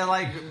source. You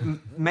got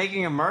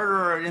making a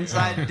murderer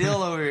inside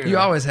deal over here. You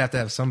always have to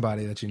have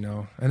somebody that you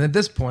know, and at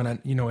this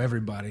point, you know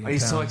everybody.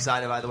 He's so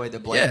excited, by the way,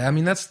 that Blake. Yeah,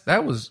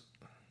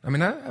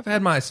 I've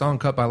had my song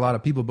cut by a lot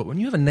of people, but when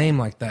you have a name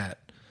like that,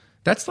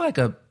 that's like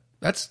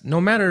that's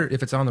no matter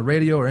if it's on the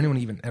radio or anyone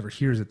even ever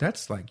hears it,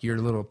 that's like your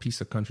little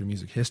piece of country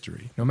music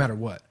history, no matter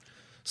what.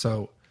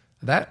 So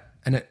that,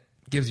 and it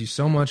gives you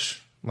so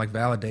much like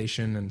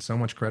validation and so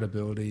much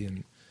credibility,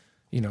 and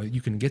you know,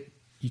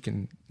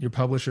 your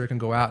publisher can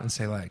go out and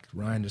say like,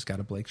 Ryan just got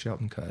a Blake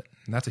Shelton cut,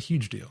 and that's a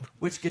huge deal.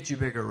 Which gets you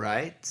bigger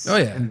rights. Oh,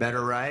 yeah. And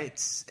better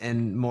rights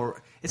and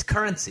more. It's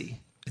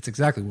currency. It's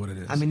exactly what it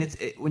is. I mean,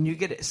 when you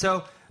get it.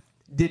 So,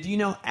 did you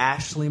know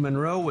Ashley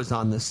Monroe was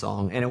on this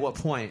song, and at what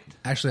point?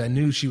 Actually, I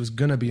knew she was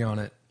gonna be on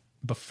it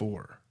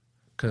before,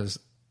 because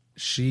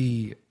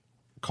she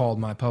called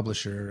my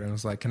publisher and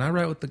was like, "Can I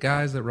write with the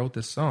guys that wrote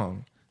this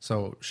song?"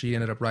 So she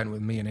ended up writing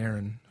with me and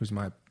Aaron, who's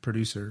my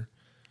producer.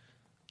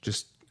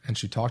 And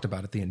she talked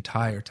about it the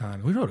entire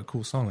time. We wrote a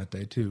cool song that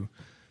day too,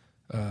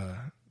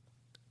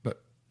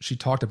 but she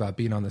talked about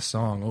being on this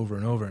song over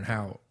and over and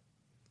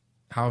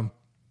how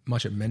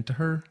much it meant to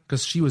her,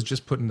 because she was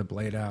just putting the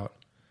blade out,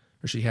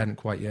 or she hadn't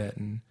quite yet,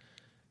 and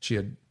she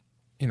had,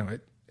 you know,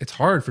 it's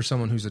hard for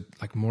someone who's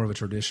like more of a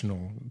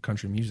traditional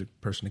country music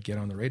person to get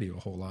on the radio a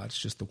whole lot. It's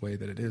just the way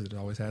that it is. It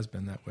always has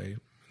been that way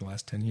in the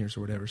last 10 years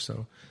or whatever.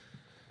 So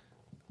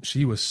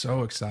she was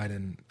so excited.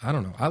 And I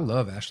don't know. I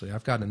love Ashley.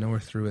 I've gotten to know her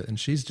through it, and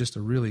she's just a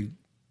really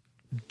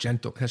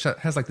gentle,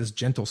 has like this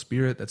gentle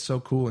spirit that's so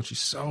cool, and she's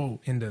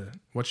so into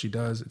what she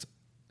does. It's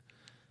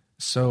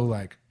so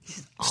like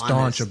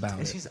staunch about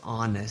it. She's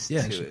honest.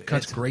 Yeah, to she it.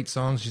 cuts great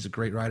songs. She's a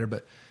great writer.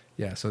 But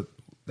yeah, so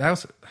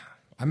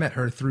I met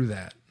her through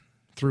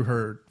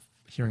her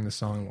hearing the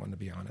song and wanting to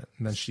be on it,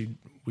 and then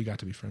we got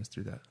to be friends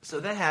through that. So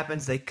that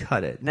happens. They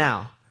cut it.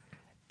 Now,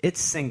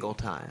 it's single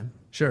time.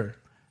 Sure.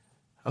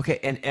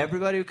 Okay, and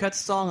everybody who cuts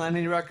a song on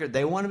any record,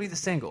 they want to be the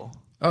single.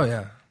 Oh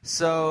yeah.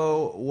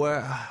 So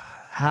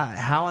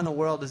how in the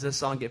world does this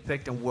song get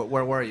picked, and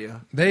where were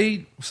you?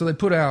 They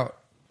put out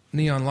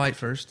Neon Light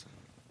first,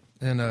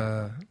 and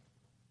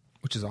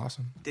which is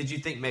awesome. Did you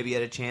think maybe you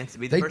had a chance to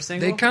be the first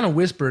single? They kind of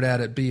whispered at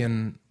it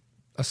being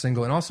a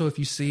single, and also if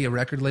you see a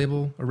record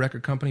label, a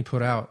record company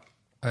put out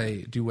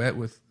a duet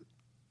with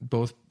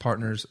both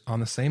partners on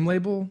the same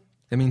label,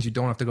 it means you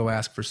don't have to go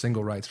ask for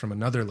single rights from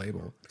another label.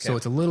 Okay. So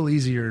it's a little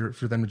easier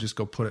for them to just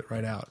go put it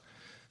right out.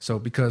 So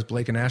because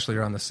Blake and Ashley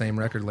are on the same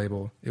record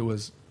label, it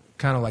was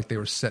kind of like they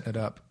were setting it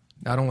up,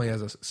 not only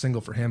as a single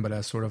for him, but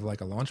as sort of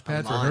like a launch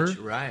pad for her.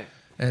 Right.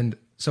 And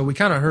so we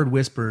kind of heard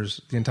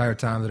whispers the entire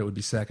time that it would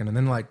be second. And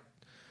then like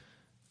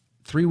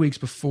 3 weeks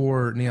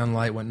before Neon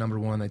Light went number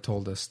one, they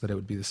told us that it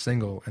would be the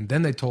single. And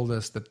then they told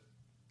us that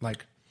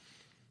like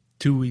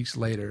 2 weeks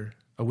later,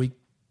 a week,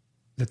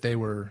 that they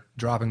were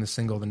dropping the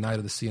single the night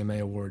of the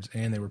CMA Awards,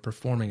 and they were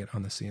performing it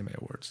on the CMA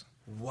Awards.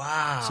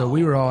 Wow. So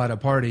we were all at a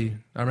party.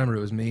 I remember it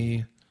was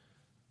me,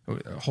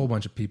 a whole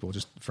bunch of people,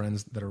 just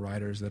friends that are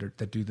writers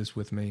that do this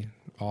with me,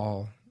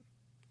 all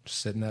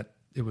sitting at,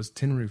 it was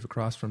Tin Roof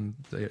across from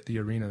the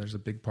arena. There's a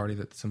big party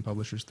that some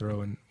publishers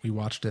throw, and we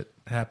watched it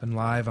happen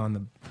live on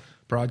the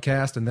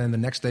broadcast, and then the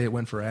next day it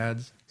went for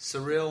ads.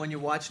 Surreal when you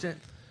watched it?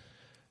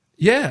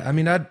 Yeah, I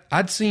mean,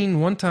 I'd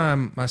seen one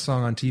time my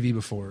song on TV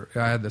before.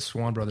 I had the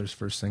Swan Brothers'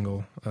 first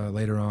single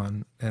later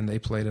on, and they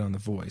played it on The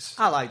Voice.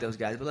 I like those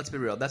guys, but let's be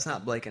real. That's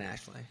not Blake and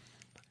Ashley.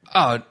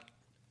 Oh,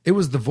 it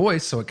was The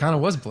Voice, so it kind of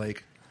was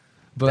Blake.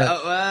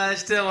 But it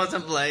still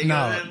wasn't Blake. no,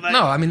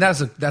 I mean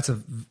that's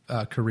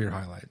a career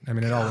highlight. I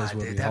mean, it always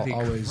will dude, be. That'd be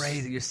Always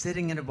crazy. You're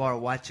sitting in a bar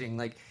watching,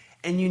 like,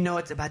 and you know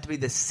it's about to be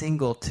the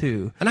single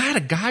too. And I had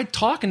a guy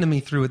talking to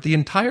me through it the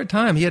entire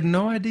time. He had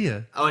no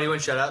idea. Oh, and he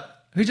wouldn't shut up?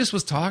 He just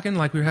was talking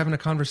like we were having a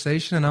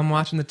conversation, and I'm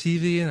watching the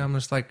TV, and I'm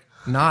just like,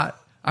 I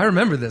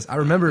remember this. I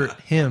remember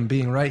him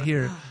being right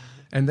here.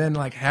 And then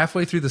like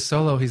halfway through the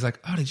solo, he's like,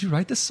 "Oh, did you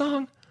write this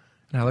song?"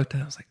 And I looked at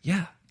it, I was like,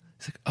 "Yeah."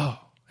 He's like, "Oh."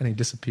 And he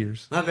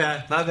disappears. My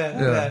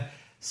bad.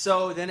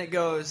 So then it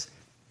goes,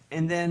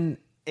 and then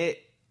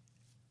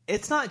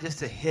it's not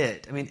just a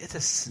hit. I mean, it's a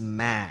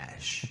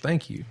smash.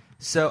 Thank you.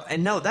 So,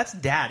 and no, that's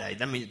data.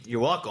 I mean, you're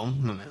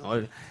welcome.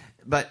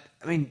 But,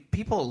 I mean,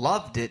 people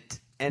loved it.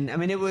 And, I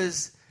mean, it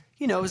was,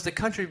 you know, it was the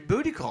country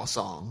booty call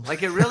song.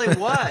 Like, it really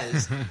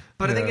was.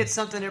 But I think it's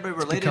something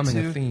everybody related to. It's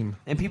becoming a theme.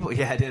 And people,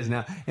 yeah, it is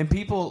now. And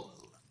people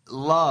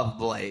love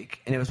Blake.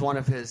 And it was one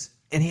of his,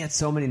 and he had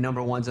so many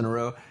number ones in a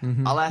row.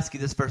 Mm-hmm. I'll ask you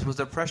this first. Was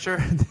there pressure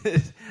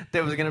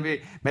that was going to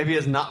be maybe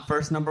his not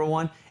first number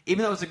one?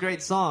 Even though it was a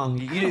great song,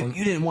 you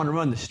didn't want to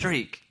run the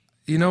streak.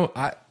 You know,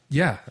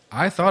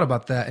 I thought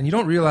about that, and you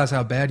don't realize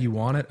how bad you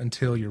want it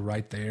until you're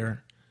right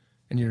there.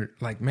 And you're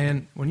like,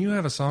 man, when you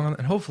have a song on,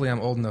 and hopefully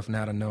I'm old enough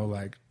now to know,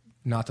 like,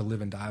 not to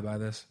live and die by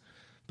this,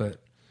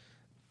 but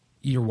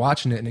you're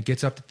watching it, and it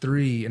gets up to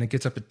 3, and it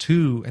gets up to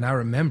 2, and I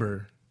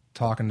remember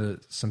talking to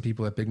some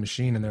people at Big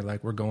Machine, and they're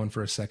like, we're going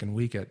for a second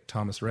week at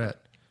Thomas Rhett.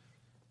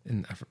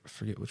 And I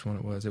forget which one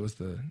it was. It was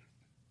the...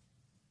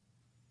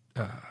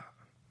 I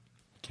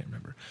can't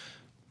remember.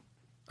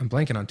 I'm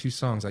blanking on 2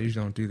 songs. I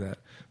usually don't do that.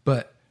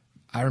 But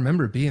I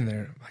remember being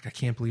there, like, I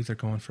can't believe they're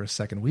going for a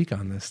second week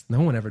on this.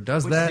 No one ever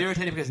does that. Which is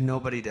irritating because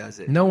nobody does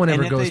it. No one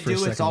ever goes for a second And if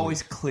they do, it's week.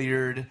 always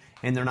cleared,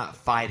 and they're not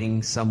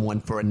fighting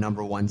someone for a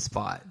number one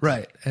spot.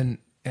 Right. And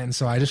And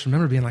so I just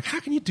remember being like, how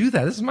can you do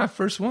that? This is my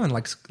first one.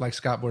 Like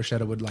Scott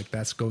Borchetta would like,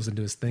 that goes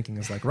into his thinking.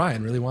 It's like,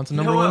 Ryan really wants a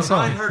number one song.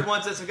 Ryan heard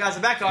once that some guys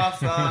said, back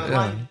off.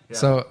 Ryan. Yeah.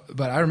 So,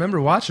 but I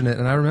remember watching it,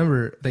 and I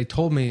remember they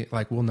told me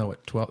like, we'll know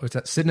at 12.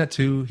 It's sitting at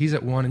 2. He's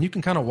at 1, and you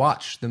can kind of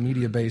watch the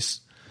media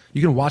base.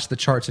 You can watch the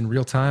charts in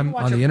real time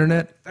on the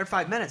internet. Every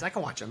 5 minutes, I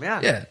can watch them.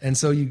 Yeah. Yeah, and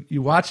so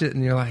you watch it,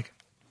 and you're like,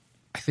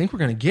 I think we're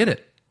gonna get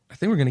it.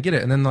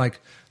 And then like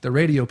the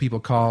radio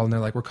people call, and they're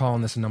like, we're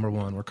calling this a number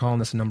one. We're calling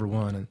this a number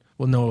one, and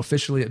we'll know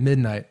officially at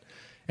midnight.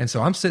 And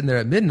so I'm sitting there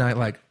at midnight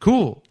like,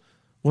 cool,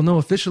 we'll know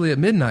officially at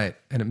midnight.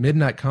 And at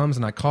midnight comes,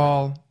 and I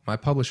call my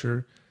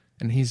publisher,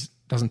 and he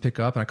doesn't pick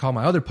up. And I call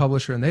my other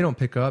publisher, and they don't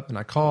pick up. And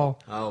I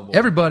call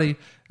everybody,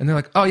 and they're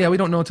like, oh, yeah, we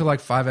don't know until like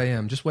 5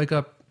 a.m. Just wake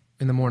up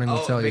in the morning,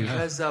 we'll tell you.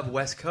 Because of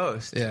West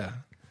Coast. Yeah.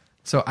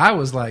 So I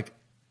was like,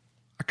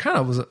 I kind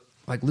of was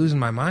like losing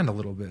my mind a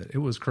little bit. It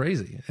was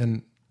crazy.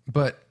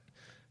 But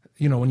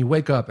you know, when you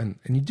wake up and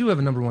you do have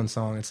a number one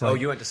song, it's like... Oh,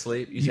 you went to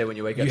sleep? You said when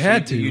you wake up... You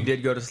had to. You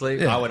did go to sleep?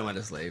 Yeah. I wouldn't went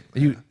to sleep.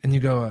 You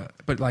go...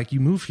 but like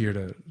you move here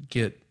to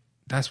get...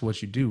 That's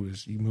what you do,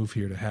 is you move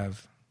here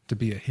to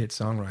be a hit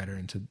songwriter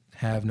and to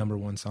have number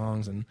one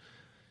songs. And,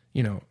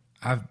 you know,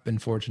 I've been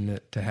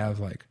fortunate to have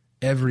like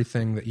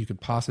everything that you could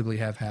possibly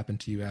have happen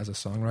to you as a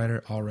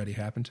songwriter already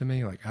happened to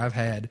me. Like I've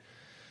had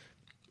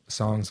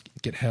songs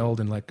get held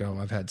and let go.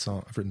 I've had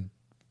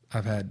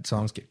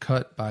songs get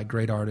cut by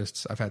great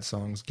artists. I've had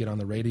songs get on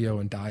the radio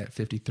and die at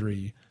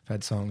 53. I've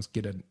had songs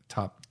get a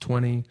top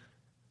 20,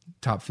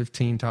 top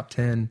 15, top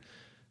 10.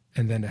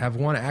 And then to have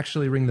one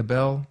actually ring the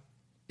bell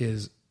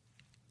is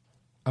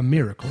a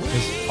miracle.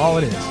 It's all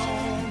it is.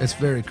 It's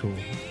very cool.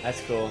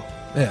 That's cool.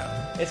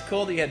 Yeah. It's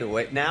cool that you had to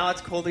wait. Now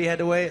it's cool that you had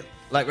to wait.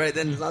 Like right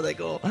then, it's not that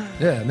cool.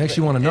 Yeah, it makes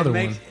you want another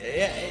one.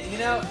 Yeah, you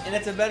know, and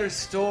it's a better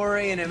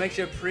story, and it makes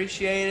you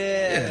appreciate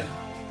it. Yeah.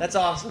 That's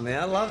awesome, man.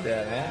 I love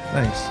that,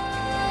 man. Thanks.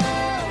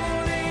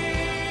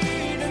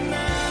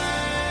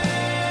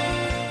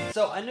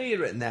 So I knew you'd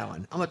written that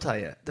one. I'm gonna tell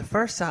you, the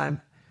first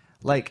time,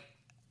 like,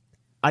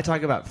 I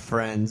talk about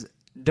friends.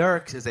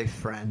 Dirks is a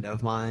friend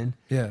of mine.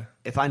 Yeah.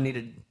 If I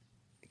needed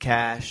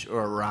cash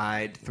or a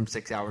ride from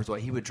 6 hours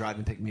away, he would drive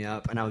and pick me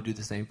up, and I would do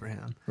the same for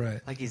him.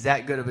 Right. Like, he's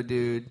that good of a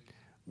dude.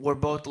 We're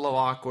both a little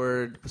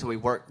awkward, so we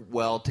work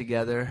well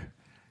together.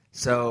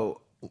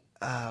 So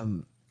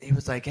he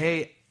was like,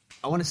 hey,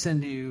 I want to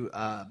send you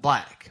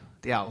Black,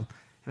 the album.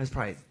 It was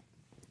probably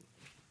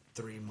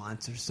 3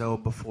 months or so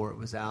before it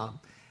was out.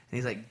 And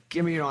he's like,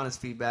 give me your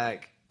honest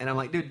feedback. And I'm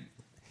like, dude,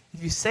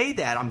 if you say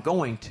that, I'm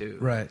going to.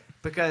 Right.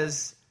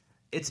 Because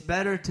it's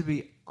better to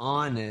be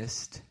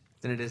honest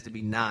than it is to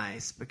be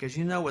nice. Because,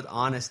 you know, with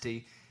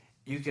honesty,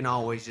 you can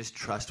always just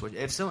trust what...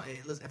 If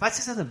I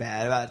say something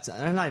bad about...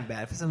 not even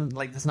bad. If something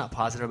like that's not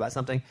positive about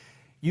something,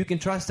 you can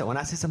trust it. When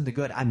I say something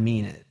good, I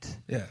mean it.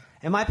 Yeah.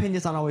 And my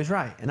opinion's not always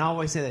right. And I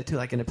always say that, too.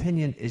 Like, an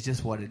opinion is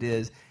just what it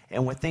is.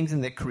 And with things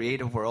in the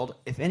creative world,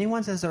 if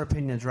anyone says their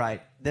opinion is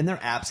right, then they're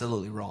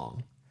absolutely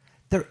wrong.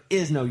 There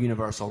is no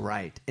universal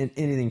right in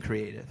anything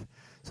creative.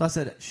 So I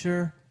said,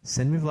 sure,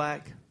 send me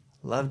Black.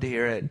 Love to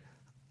hear it.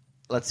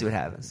 Let's see what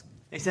happens.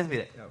 He sends me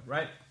that,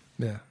 right?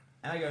 Yeah.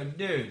 And I go,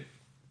 dude,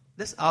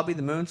 this I'll Be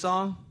the Moon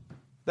song,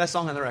 best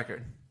song on the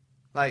record.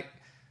 Like,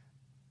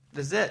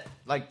 that's it.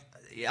 Like,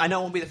 I know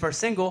it won't be the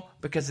first single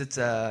because it's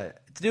a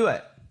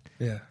duet.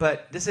 Yeah.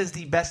 But this is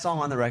the best song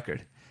on the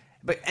record.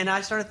 And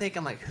I started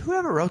thinking, like,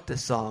 whoever wrote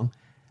this song,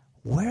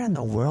 where in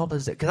the world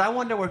is it? Because I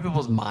wonder where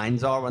people's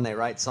minds are when they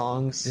write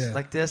songs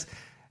like this.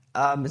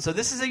 So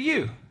this is a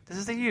you. This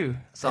is a you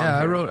song. Yeah,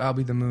 here. I wrote I'll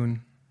Be the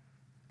Moon.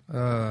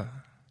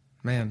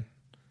 Man,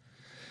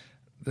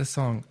 this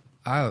song,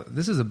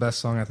 this is the best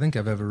song I think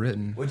I've ever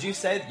written. Would you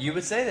say you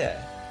would say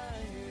that?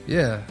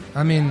 Yeah,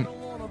 I mean,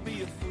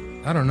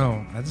 I don't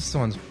know. This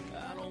song's,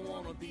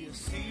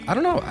 I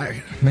don't know.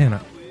 I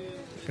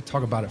could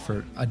talk about it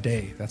for a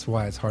day. That's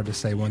why it's hard to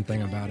say one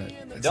thing about it.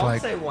 It's Don't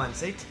like, say one,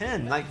 say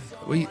 10. Like,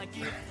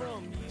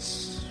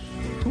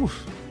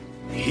 oof.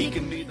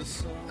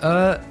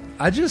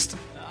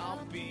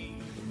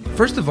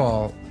 First of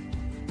all,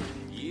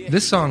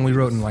 this song we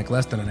wrote in like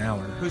less than an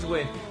hour. who's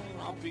with?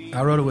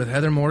 I wrote it with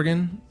Heather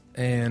Morgan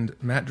and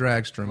Matt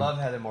Dragstrom. Love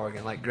Heather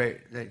Morgan. Like,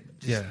 great. That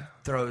just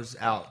throws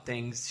out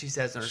things she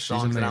says in her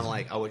songs, and I'm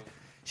amazing. like,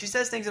 she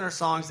says things in her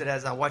songs that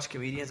as I watch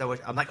comedians, I'm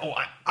like, oh,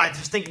 I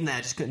was thinking that,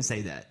 I just couldn't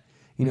say that.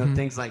 You know,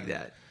 things like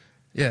that.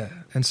 Yeah,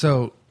 and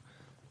so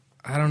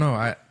I don't know.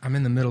 I'm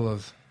in the middle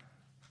of.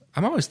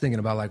 I'm always thinking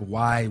about like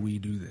why we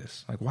do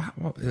this. Like why?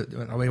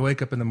 I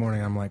wake up in the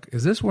morning. I'm like,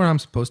 is this where I'm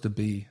supposed to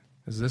be?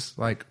 Is this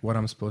like what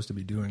I'm supposed to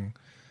be doing?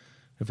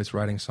 If it's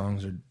writing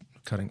songs or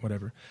cutting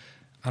whatever,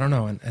 I don't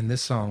know. And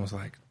this song was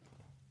like,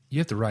 you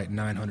have to write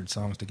 900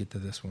 songs to get to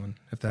this one,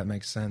 if that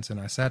makes sense. And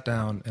I sat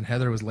down, and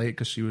Heather was late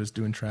because she was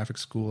doing traffic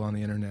school on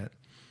the internet.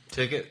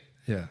 Ticket?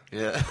 Yeah.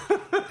 Yeah.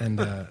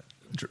 And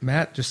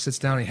Matt just sits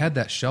down. He had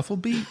that shuffle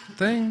beat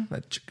thing,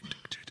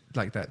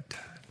 like that.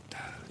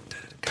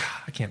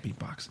 I can't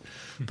beatbox,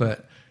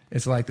 but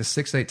it's like the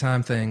 6/8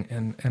 time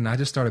thing. And I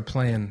just started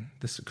playing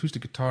this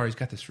acoustic guitar. He's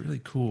got this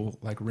really cool,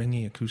 like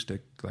ringy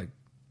acoustic, like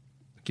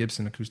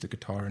Gibson acoustic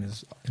guitar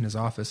in his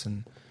office,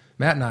 and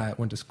Matt and I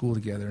went to school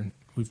together, and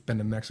we've been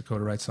to Mexico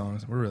to write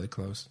songs. We're really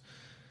close,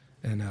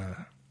 and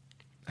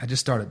I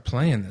just started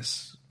playing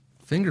this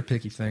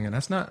fingerpicky thing, and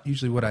that's not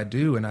usually what I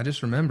do. And I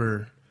just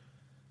remember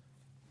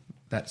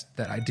that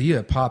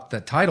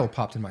title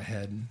popped in my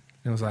head, and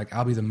it was like,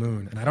 I'll Be the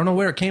Moon. And I don't know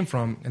where it came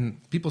from,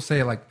 and people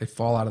say like they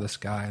fall out of the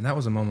sky, and that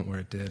was a moment where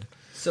it did.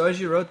 So as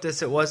you wrote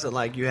this, it wasn't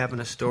like you having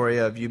a story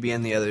of you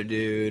being the other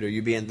dude, or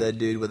you being the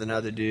dude with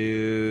another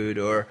dude,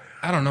 or...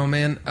 I don't know,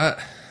 man.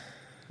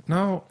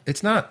 No,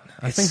 it's not.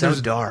 I think so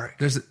there's dark.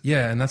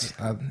 And that's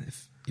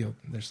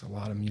there's a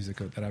lot of music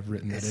that I've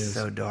written that It's is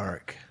so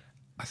dark.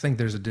 I think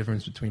there's a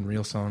difference between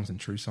real songs and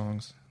true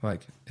songs.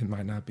 Like, it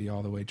might not be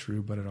all the way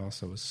true, but it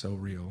also is so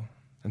real.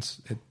 And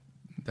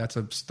that's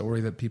a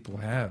story that people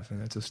have,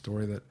 and it's a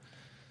story that,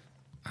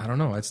 I don't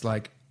know, it's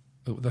like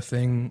the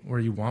thing where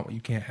you want what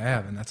you can't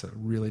have, and that's a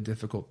really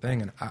difficult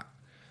thing. And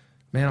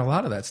man, a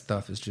lot of that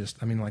stuff is just,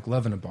 I mean, like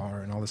Love in a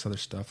Bar and all this other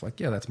stuff. Like,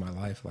 yeah, that's my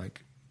life.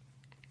 Like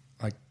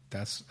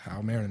that's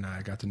how Maren and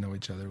I got to know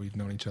each other. We've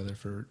known each other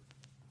for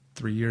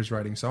 3 years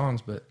writing songs,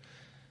 but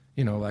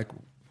like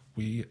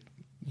we,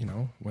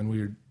 when we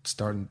were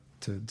starting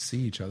to see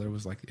each other,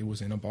 it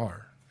was in a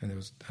bar, and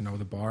I know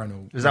the bar. I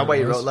know. Is that why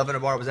you wrote Love in a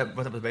Bar? Was that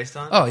what it was based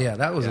on? Oh yeah,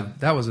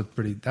 that's a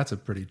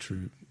pretty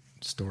true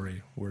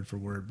story, word for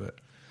word. But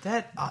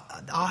that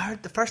I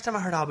heard the first time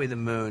I heard I'll Be the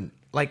Moon.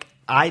 Like,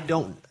 I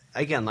don't,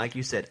 again, like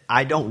you said,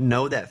 I don't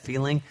know that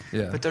feeling.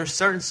 Yeah. But there's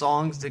certain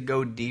songs that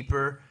go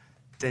deeper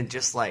than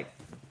just like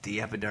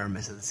the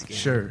epidermis of the skin.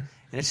 Sure.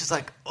 And it's just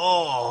like,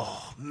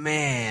 oh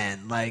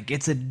man, like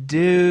it's a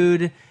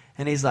dude,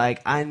 and he's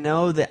like, I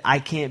know that I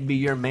can't be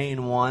your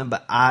main one,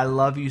 but I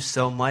love you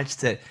so much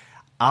that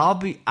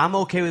I'm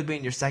okay with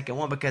being your second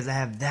one because I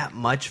have that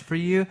much for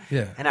you.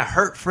 Yeah. And I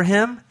hurt for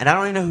him, and I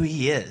don't even know who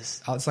he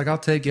is. It's like, I'll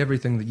take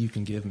everything that you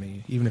can give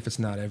me, even if it's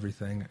not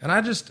everything. And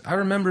I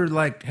remember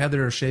like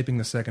Heather shaping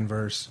the second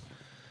verse,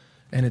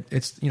 and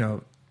it's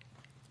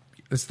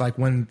it's like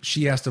when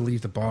she has to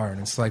leave the bar,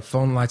 and it's like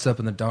phone lights up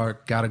in the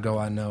dark, gotta go,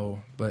 I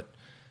know, but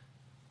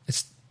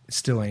it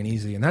still ain't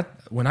easy. And that,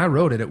 when I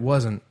wrote it, it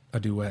wasn't a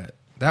duet.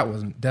 That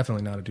wasn't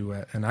definitely not a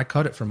duet. And I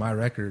cut it for my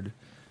record,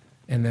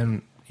 and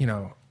then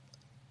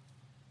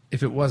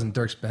if it wasn't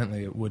Dierks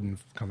Bentley, it wouldn't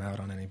have come out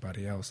on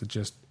anybody else. It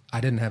just, I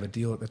didn't have a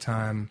deal at the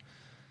time.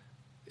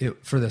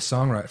 For the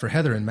songwriter, for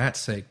Heather and Matt's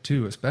sake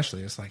too,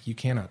 especially, it's like you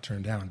cannot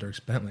turn down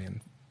Dierks Bentley,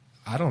 and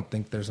I don't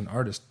think there's an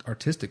artist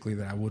artistically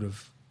that I would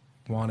have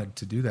wanted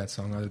to do that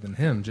song other than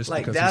him, just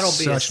like, because that'll he's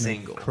be such a an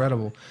single.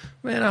 incredible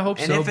man. I hope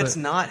And so. if it's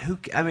not,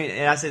 I mean,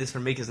 and I say this for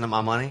me because it's not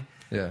my money.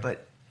 Yeah.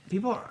 But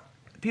people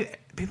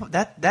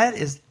that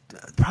is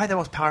probably the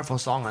most powerful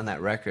song on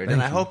that record,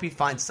 and I hope you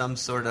find some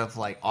sort of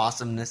like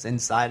awesomeness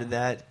inside of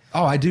that.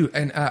 Oh, I do,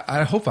 and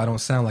I hope I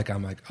don't sound like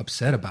I'm like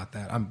upset about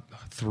that. I'm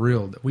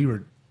thrilled that we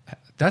were.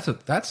 I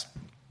texted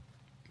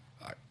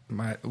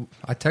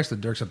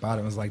Dierks about it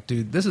and was like,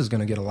 dude, this is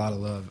going to get a lot of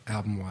love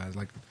album wise,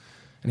 like,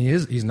 and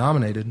he's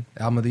nominated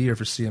Album of the Year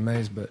for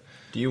CMAs. But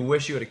Do you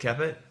wish you would have kept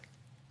it?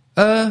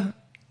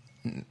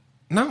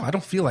 no, I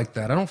don't feel like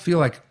that. I don't feel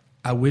like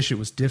I wish it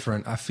was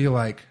different. I feel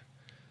like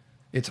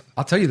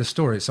I'll tell you the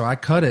story. So I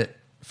cut it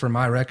for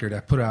my record. I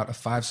put out a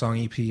 5-song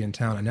EP in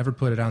town. I never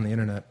put it on the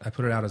internet. I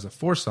put it out as a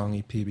 4-song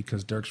EP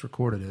because Dierks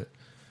recorded it.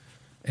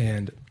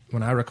 And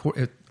when I record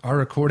it, our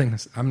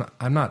recordings, I'm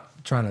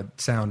not trying to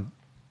sound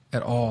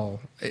at all.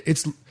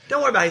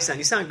 Don't worry about how you sound.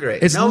 You sound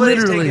great. It's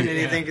Nobody's literally. taking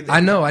anything. I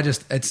know.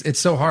 It's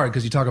so hard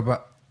because you talk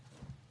about.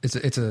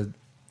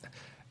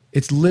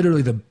 It's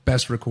literally the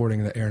best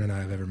recording that Aaron and I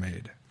have ever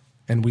made,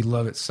 and we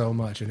love it so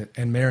much.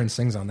 And Maren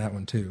sings on that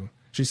one too.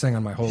 She sang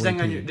on my whole EP.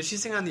 Did she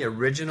sing on the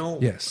original?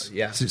 Yes.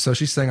 Yeah. So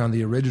she sang on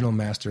the original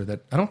master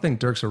that I don't think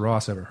Dierks or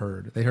Ross ever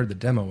heard. They heard the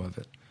demo of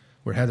it,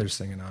 where Heather's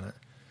singing on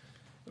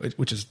it,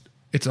 which is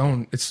its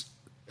own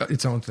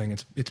thing.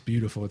 It's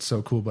beautiful. It's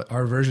so cool. But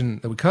our version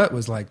that we cut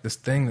was like this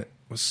thing that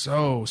was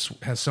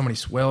has so many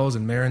swells,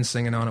 and Maren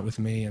singing on it with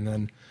me. And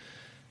then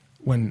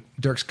when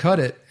Dierks cut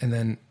it, and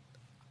then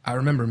I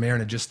remember Maren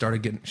had just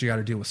started she got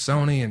her deal with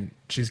Sony, and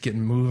she's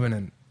getting moving,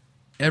 and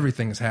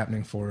everything is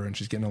happening for her, and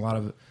she's getting a lot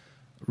of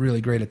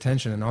really great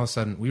attention. And all of a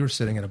sudden, we were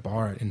sitting at a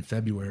bar in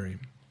February,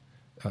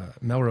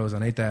 Melrose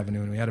on 8th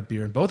Avenue, and we had a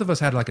beer, and both of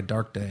us had like a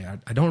dark day.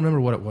 I don't remember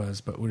what it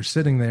was, but we were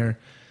sitting there,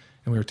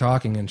 and we were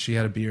talking, and she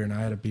had a beer, and I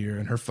had a beer,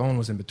 and her phone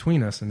was in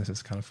between us, and this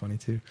is kind of funny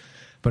too,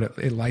 but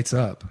it lights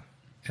up,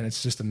 and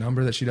it's just a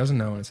number that she doesn't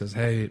know, and it says,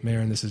 "Hey,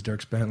 Maren, this is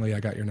Dierks Bentley. I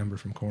got your number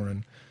from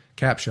Corin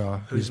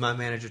Capshaw, Who's my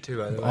manager too,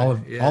 by the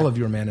way. all of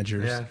your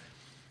managers." Yeah.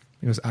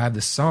 He goes, "I have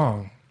this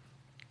song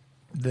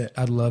that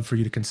I'd love for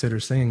you to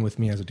consider singing with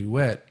me as a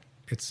duet.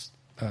 It's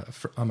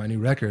on my new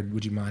record.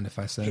 Would you mind if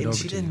I send it And over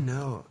she to didn't you?"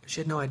 know.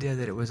 She had no idea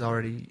that it was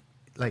already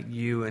like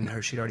you and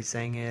her. She'd already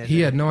sang it.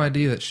 He had no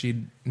idea that she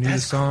knew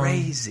That's the song,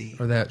 crazy.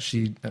 or that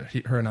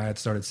her and I had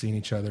started seeing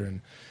each other,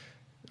 and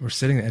we're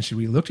sitting there, and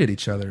we looked at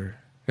each other.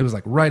 It was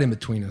like right in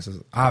between us.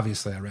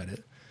 Obviously, I read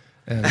it,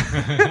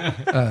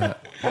 and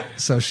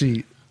so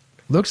she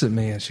looks at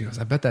me and she goes,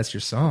 "I bet that's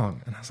your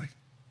song." And I was like,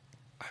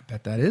 I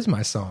bet that is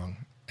my song.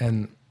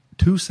 And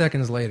 2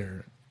 seconds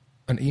later,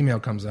 an email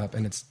comes up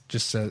and it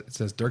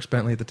says Dierks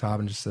Bentley at the top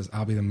and just says,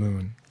 I'll be the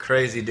moon.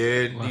 Crazy,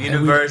 dude. The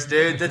universe,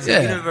 dude. That's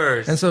the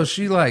universe. And so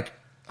she like,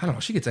 I don't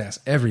know, she gets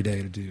asked every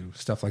day to do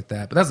stuff like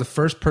that. But that's the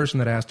first person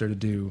that asked her to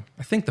do,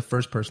 I think the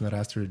first person that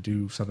asked her to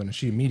do something, and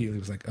she immediately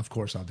was like, of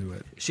course I'll do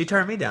it. She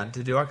turned me down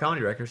to do our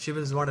comedy record. She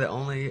was one of the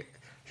only.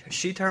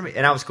 She turned me,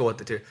 and I was cool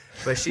with it too.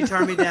 But she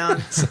turned me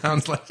down.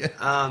 Sounds like it.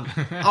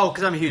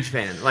 Because I'm a huge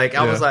fan. Like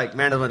I was like,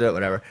 man, doesn't want to do it,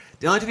 whatever.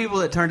 The only two people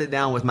that turned it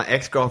down was my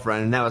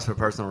ex-girlfriend, and that was for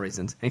personal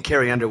reasons. And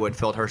Carrie Underwood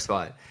filled her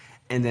spot,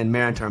 and then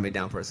Marin turned me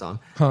down for a song.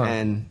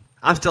 And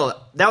I'm still.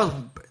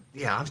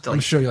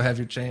 I'm sure you'll have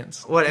your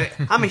chance. I'm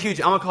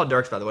gonna call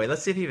Dierks, by the way.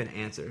 Let's see if he even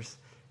answers.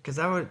 Because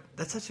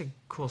that's such a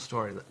cool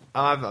story.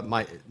 I have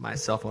my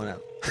cell phone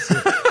out.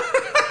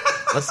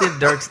 Let's see if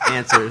Dierks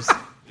answers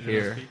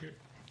here.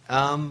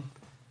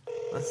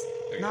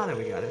 Now that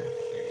we got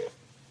it.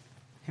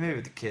 He may be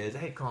with the kids. I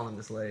hate calling him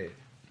this late.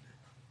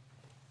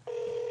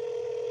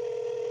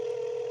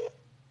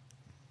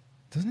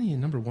 Doesn't he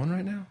number one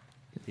right now?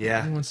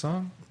 Yeah. One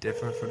song?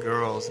 Different for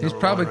girls. He's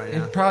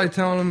probably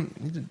telling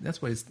him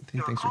that's what he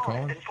thinks you're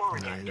calling.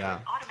 Yeah.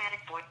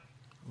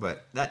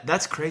 But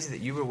that's crazy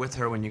that you were with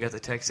her when you got the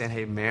text saying,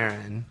 "Hey,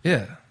 Marin,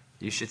 Yeah.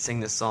 you should sing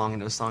this song,"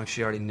 and it was a song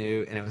she already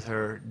knew, and it was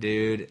her,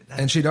 dude.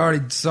 And she'd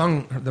already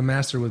sung The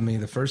Master with me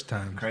the first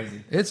time.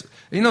 Crazy. It's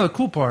the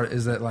cool part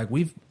is that like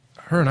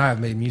her and I have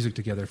made music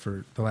together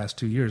for the last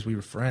 2 years. We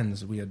were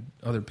friends. We had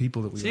other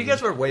people that we. So you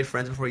guys were way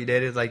friends before you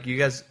dated. Like you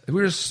guys, we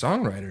were just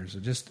songwriters.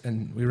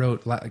 And we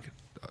wrote like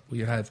we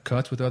have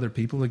cuts with other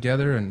people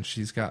together. And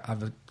I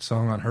have a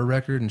song on her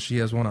record, and she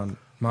has one on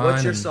mine.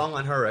 What's your song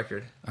on her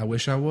record? I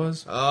Wish I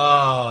Was.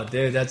 Oh,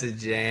 dude, that's a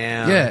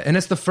jam. Yeah, and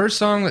it's the first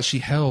song that she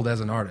held as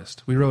an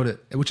artist. We wrote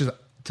it, which is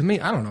to me,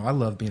 I don't know. I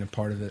love being a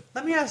part of it.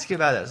 Let me ask you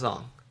about that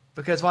song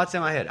because what's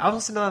in my head? I was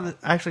listening to it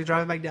actually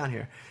driving back down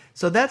here.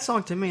 So that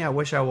song to me, I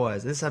Wish I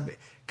Was.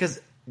 Because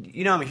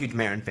I'm a huge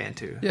Marin fan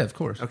too. Yeah, of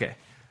course. Okay,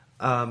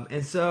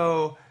 and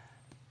so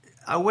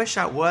I Wish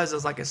I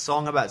Was like a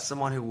song about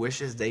someone who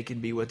wishes they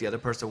could be what the other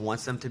person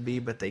wants them to be,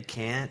 but they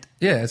can't.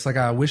 Yeah, it's like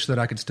I wish that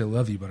I could still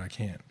love you, but I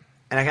can't.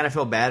 And I kind of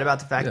feel bad about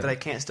the fact that I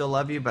can't still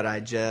love you, but I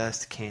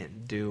just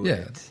can't do Yeah,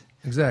 it.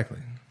 exactly.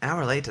 And I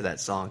relate to that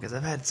song because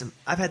I've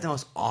had the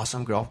most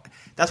awesome girl.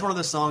 That's one of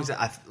the songs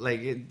that I like.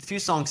 A few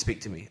songs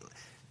speak to me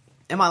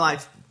in my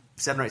life.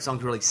 7 or 8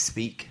 songs really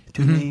speak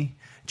to me.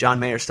 John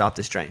Mayer, Stop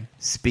This Train,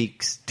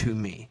 speaks to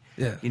me.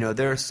 Yeah.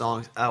 There are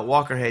songs.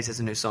 Walker Hayes has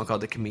a new song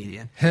called The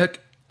Comedian. Heck,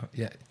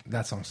 yeah,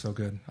 that song's so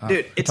good.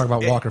 Dude, I'll talk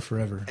about Walker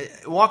forever.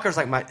 Walker's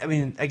like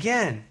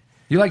again.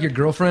 You like Your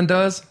Girlfriend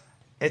Does?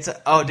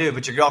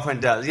 But your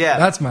girlfriend does. Yeah.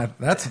 That's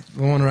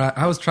the one where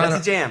I was trying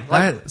That's to. a jam.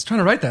 I was trying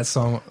to write that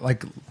song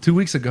like 2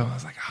 weeks ago. I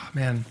was like, oh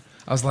man.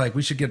 I was like,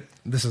 we should get.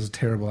 This is a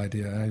terrible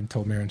idea. I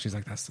told Marin, she's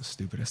like, that's the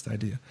stupidest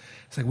idea.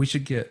 It's like we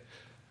should get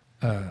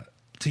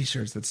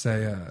T-shirts that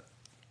say,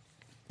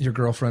 "Your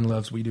girlfriend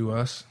loves We Do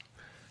Us,"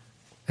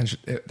 and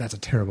that's a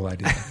terrible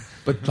idea.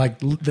 But like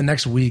the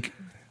next week,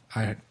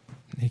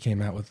 he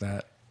came out with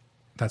that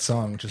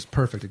song, which is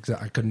perfect.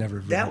 I could never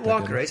have That wrote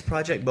Walker good. Ace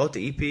project, both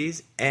the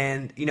EPs,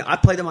 and I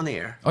played them on the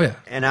air. Oh yeah,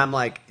 and I'm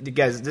like,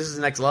 guys, this is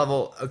the next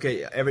level.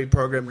 Okay, every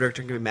program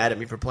director can be mad at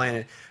me for playing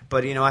it,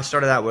 but I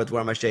started out with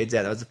Where My Shades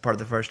At. That was part of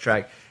the first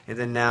track, and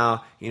then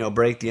now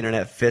Break the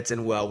Internet fits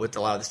in well with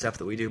a lot of the stuff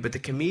that we do. But the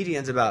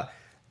Comedian's about,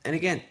 and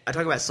again, I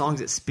talk about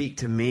songs that speak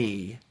to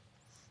me.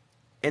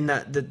 And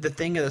the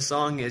thing of the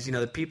song is,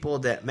 the people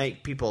that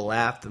make people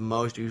laugh the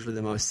most, usually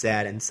the most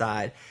sad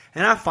inside.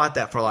 And I've fought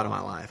that for a lot of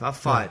my life. I've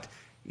fought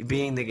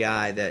being the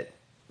guy that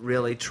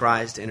really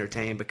tries to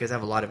entertain because I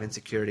have a lot of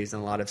insecurities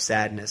and a lot of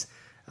sadness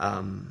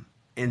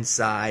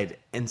inside.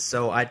 And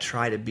so I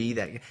try to be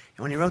that. And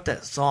when he wrote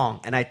that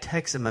song, and I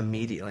texted him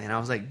immediately, and I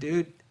was like,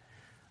 dude,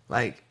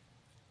 like,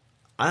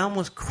 I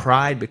almost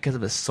cried because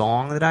of a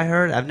song that I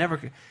heard.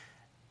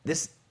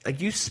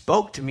 You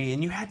spoke to me,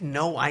 and you had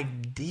no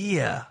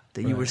idea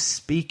that you were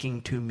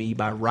speaking to me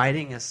by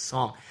writing a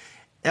song.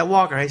 That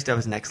Walker Hayes stuff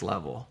is next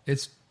level.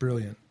 It's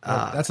brilliant.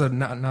 That's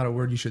not a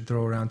word you should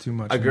throw around too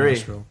much. Agree. In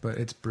Nashville, but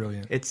it's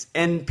brilliant.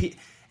 And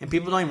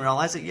people don't even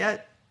realize it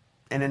yet.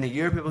 And in a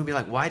year, people will be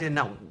like, "Why do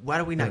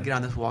we not get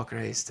on this Walker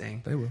Hayes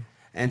thing?" They will.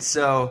 And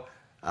so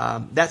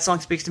that song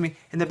speaks to me.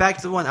 And then back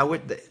to the one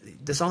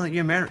the song that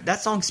you're married.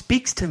 That song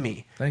speaks to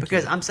me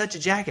because I'm such a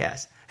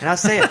jackass. And I'll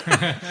say it.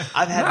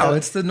 I've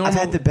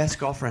had the best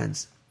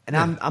girlfriends, and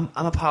I'm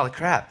a pile of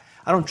crap.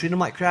 I don't treat them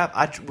like crap.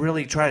 I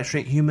really try to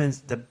treat humans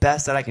the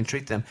best that I can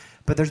treat them.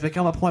 But there's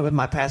become a point with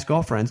my past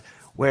girlfriends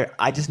where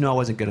I just know I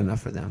wasn't good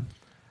enough for them.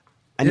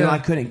 I knew I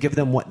couldn't give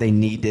them what they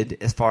needed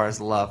as far as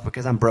love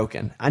because I'm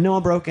broken. I know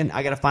I'm broken.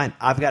 I've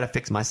got to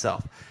fix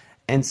myself.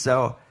 And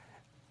so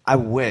I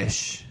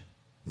wish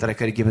that I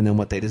could have given them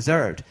what they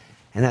deserved.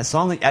 And that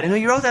song, I didn't know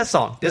you wrote that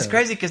song. That's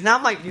crazy because now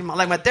I'm like, you're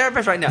like my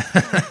therapist right now.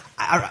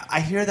 I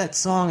hear that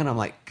song and I'm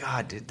like,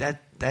 God, dude,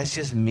 that's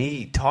just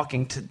me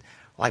talking to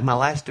like my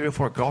last 3 or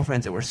 4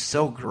 girlfriends that were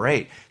so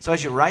great. So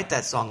as you write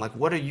that song, like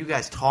what are you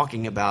guys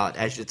talking about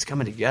as it's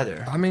coming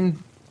together? I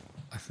mean,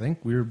 I think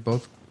we were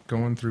both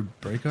going through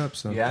breakups.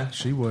 So Yeah?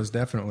 she was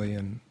definitely,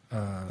 and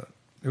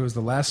it was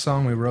the last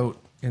song we wrote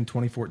in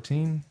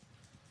 2014.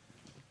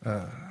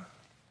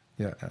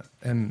 Yeah,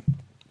 and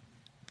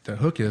the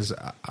hook is,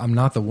 "I'm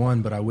not the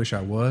one, but I wish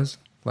I was."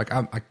 Like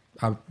I'm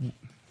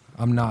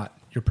not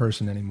your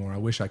person anymore. I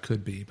wish I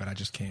could be, but I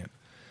just can't.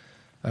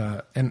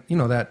 And you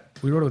know that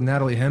we wrote it with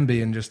Natalie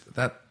Hemby, and just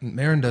that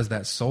Maren does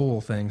that soul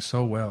thing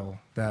so well.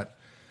 That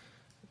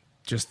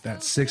just that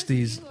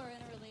 60s. You are in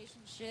a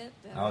relationship.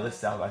 Oh, this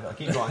South by Southwest.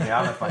 Keep going here.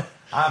 I'm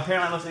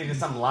apparently listening to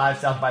some live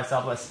South by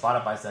Southwest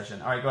Spotify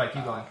session. All right, go ahead.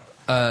 Keep going.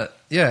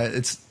 Yeah,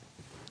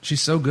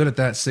 she's so good at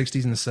that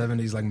 60s and the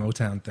 70s like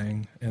Motown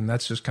thing, and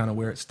that's just kind of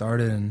where it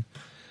started. And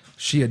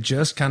she had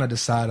just kind of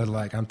decided,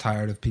 like, I'm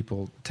tired of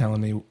people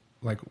telling me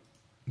like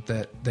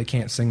that they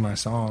can't sing my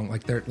song.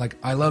 Like they're like,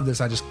 I love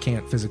this, I just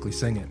can't physically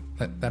sing it.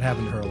 That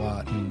happened to her a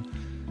lot, and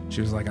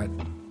she was like, I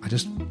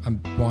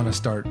want to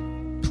start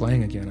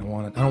playing again. I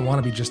don't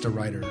want to be just a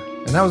writer.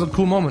 And that was a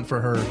cool moment for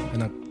her,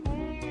 and a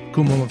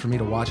cool moment for me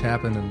to watch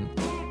happen. And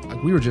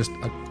like, we were just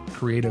a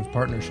creative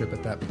partnership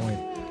at that point.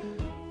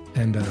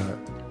 And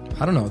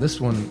I don't know, this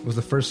one was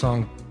the first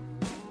song.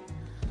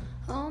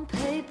 On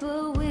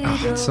paper, we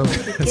It's so go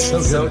good. It's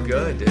so So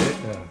good. good, dude.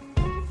 Yeah.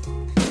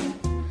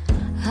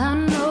 I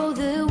know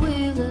that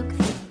we look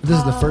This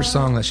is the first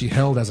song that she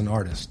held as an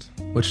artist,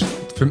 which is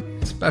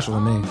special to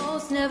me.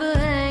 almost never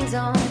hangs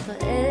on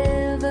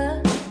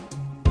forever.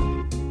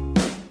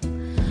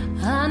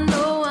 I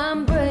know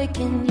I'm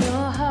breaking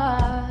your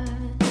heart,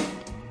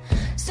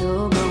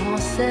 so go on,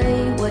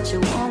 say what you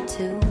want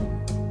to.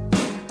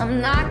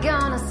 I'm not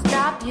gonna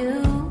stop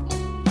you.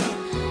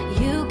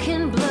 You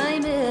can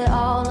blame it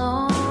all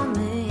on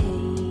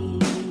me.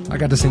 I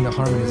got to sing the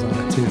harmonies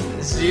on it too.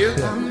 This is you?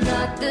 I'm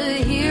not the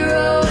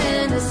hero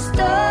in the story.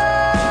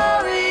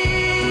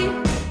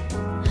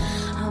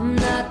 I'm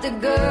not the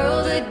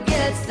girl that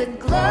gets the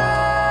glory.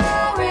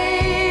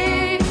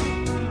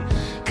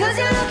 'Cause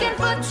you're looking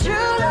for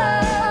true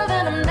love,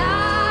 and I'm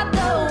not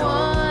the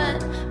one.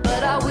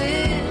 But I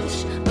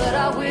wish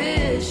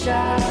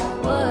I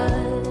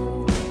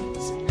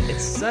was.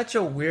 It's such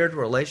a weird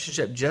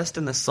relationship just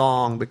in the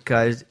song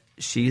because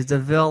she's the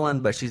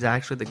villain, but she's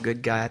actually the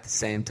good guy at the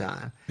same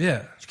time.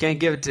 Yeah. She can't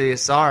give it to you,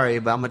 sorry,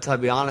 but I'm going to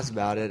be honest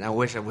about it. I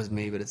wish it was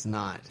me, but it's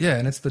not. Yeah,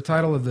 and it's the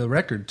title of the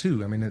record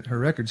too. I mean, her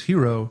record's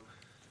Hero,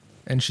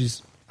 and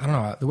she's, I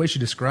don't know, the way she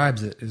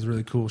describes it is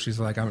really cool. She's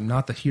like, I'm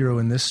not the hero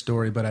in this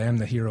story, but I am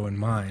the hero in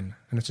mine.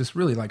 And it's just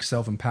really like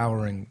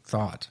self-empowering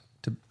thought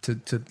to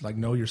like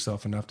know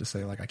yourself enough to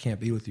say, like, I can't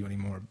be with you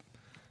anymore.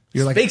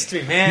 You're like, Speaks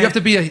to me, man. You have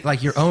to be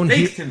like your own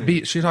Speaks to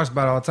me. She talks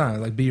about it all the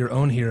time, like, be your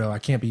own hero. I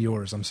can't be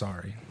yours. I'm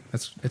sorry.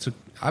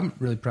 I'm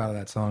really proud of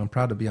that song. I'm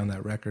proud to be on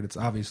that record. It's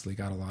obviously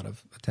got a lot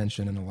of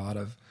attention and a lot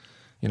of,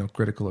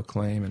 critical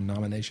acclaim and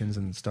nominations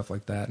and stuff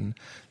like that. And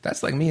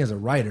that's like me as a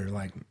writer.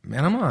 Like,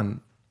 man, I'm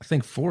on, I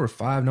think 4 or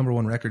 5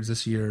 #1 records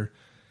this year.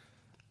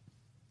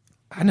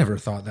 I never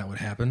thought that would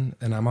happen.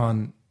 And I'm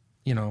on,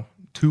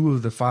 2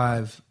 of the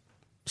 5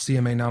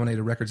 CMA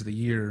nominated records of the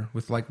year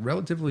with like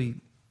relatively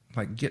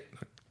like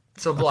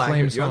So Black, you're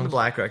acclaimed on the songs.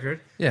 Black record,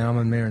 Yeah, I'm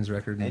on Maren's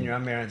record. and you're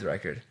on Maren's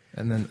record.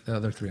 And then the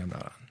other 3 I'm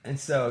not on. And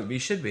so you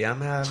should be. I'm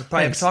going to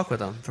probably have Thanks. to talk with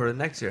them for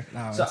next year.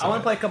 No, so that's I want all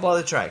to play a couple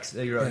other tracks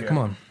that you wrote Yeah, here. come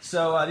on.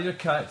 So these are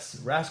cuts.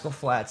 Rascal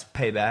Flatts,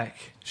 Payback.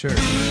 Sure.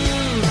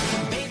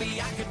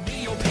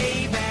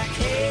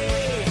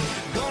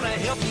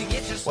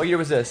 What year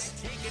was this?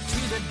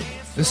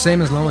 This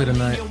same as Lonely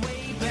Tonight.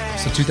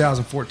 So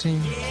 2014.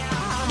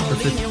 Or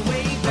 15.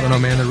 I don't know,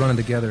 man. They're running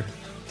together.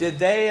 Did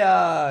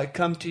they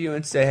come to you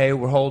and say, hey,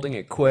 we're holding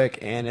it quick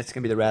and it's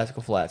going to be the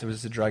Rascal Flatts? Or was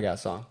this a drug out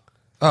song?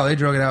 Oh, they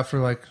drug it out for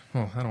like, I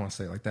don't want to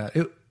say it like that.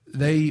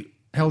 They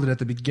held it at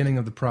the beginning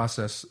of the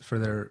process for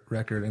their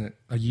record, and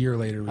a year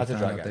later we That's a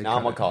found drug out out. they Now I'm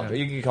cut going to call it.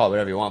 yeah. You can call it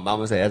whatever you want, but I'm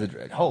going to say that's a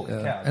drug. Holy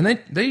cow. And they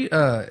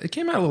it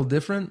came out a little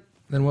different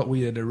than what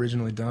we had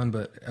originally done,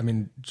 but I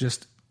mean,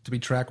 just to be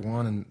track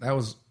 1, and that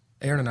was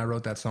Aaron and I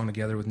wrote that song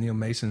together with Neil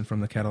Mason from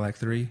the Cadillac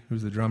 3,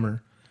 who's the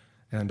drummer.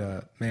 And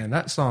man,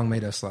 that song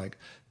made us like,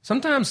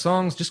 sometimes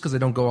songs, just because they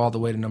don't go all the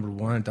way to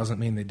 #1, it doesn't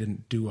mean they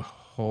didn't do a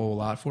whole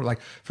lot for it. Like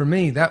for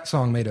me, that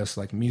song made us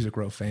like Music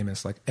Row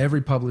famous. Like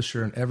every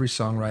publisher and every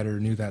songwriter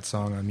knew that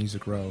song on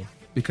Music Row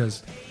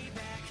because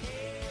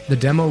the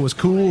demo was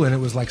cool and it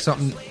was like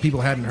something people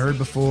hadn't heard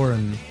before.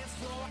 And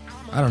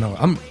I don't know,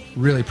 I'm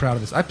really proud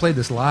of this. I played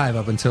this live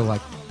up until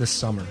like this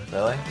summer.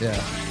 Really? Yeah.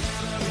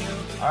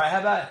 All right, how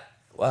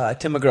about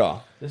Tim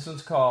McGraw? This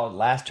one's called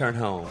Last Turn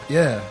Home.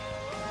 Yeah.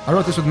 I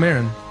wrote this with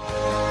Maren.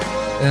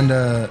 And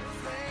it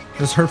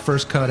was her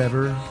first cut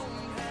ever.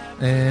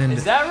 And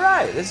Is that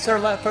right? This is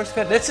her first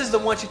cut. This is the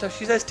one she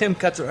says Tim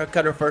cut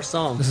her first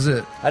song. this is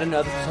it. I didn't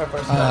know this was her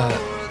first song.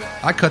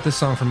 I cut this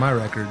song for my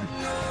record.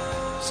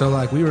 So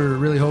like we were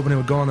really hoping it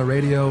would go on the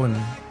radio, and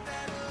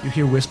you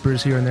hear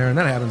whispers here and there, and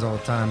that happens all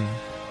the time.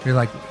 You're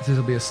like, this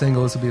will be a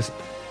single, this will be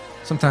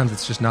sometimes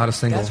it's just not a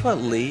single. That's what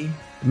Lee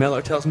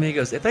Miller tells me. He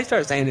goes, if they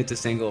start saying it's a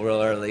single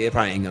real early, it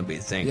probably ain't going to be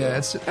a single. Yeah,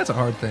 that's a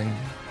hard thing.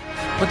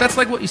 But that's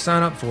like what you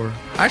sign up for.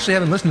 I actually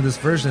haven't listened to this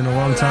version in a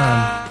long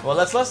time. Well,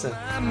 let's listen.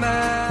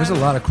 There's a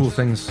lot of cool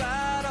things.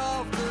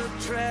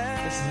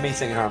 This is me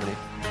singing harmony.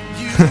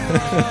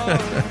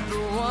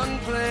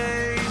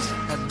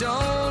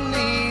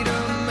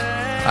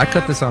 I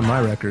cut this on my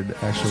record,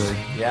 actually.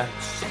 Yeah.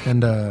 And,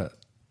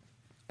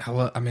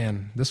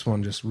 man, this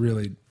one just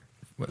really,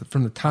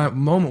 from the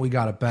moment we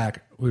got it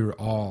back, we were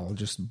all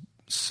just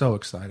so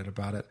excited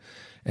about it.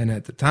 And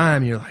at the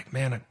time, you're like,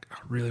 man, I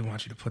really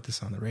want you to put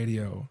this on the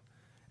radio.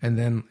 And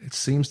then it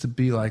seems to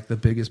be like the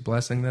biggest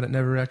blessing that it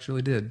never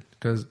actually did.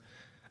 Because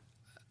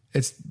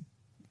it's,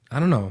 I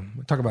don't know,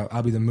 talk about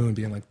I'll Be the Moon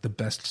being like the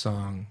best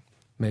song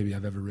maybe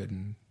I've ever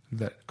written,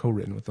 that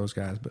co-written with those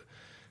guys. But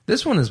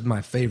this one is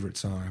my favorite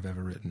song I've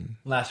ever written.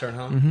 Last Turn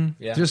Home? Mm-hmm.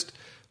 Yeah. Just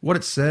what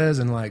it says,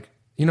 and like,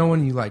 you know,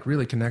 when you like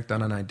really connect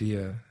on an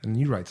idea, and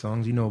you write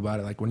songs, you know about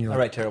it. Like when you like, I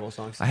write terrible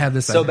songs. I have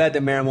this so idea. bad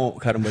that Maren won't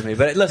cut them with me.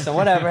 But listen,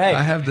 whatever. Hey,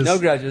 I have this, no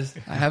grudges.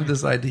 I have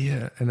this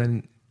idea, and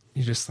then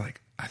you just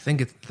like, I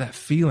think it's that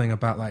feeling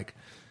about like,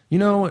 you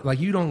know, like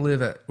you don't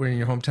live in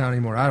your hometown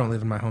anymore. I don't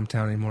live in my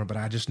hometown anymore, but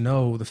I just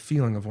know the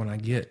feeling of when I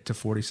get to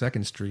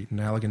 42nd Street in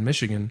Allegan,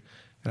 Michigan,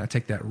 and I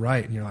take that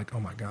right, and you're like, oh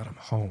my God, I'm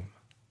home.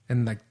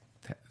 And like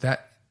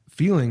that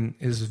feeling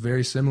is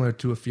very similar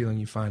to a feeling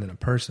you find in a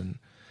person.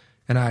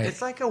 And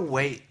It's like a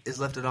weight is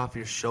lifted off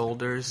your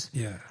shoulders.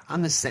 Yeah.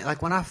 I'm the same.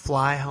 Like when I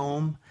fly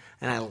home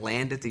and I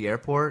land at the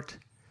airport,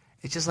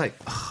 it's just like,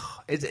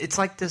 it's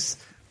like this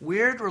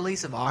weird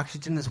release of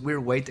oxygen, this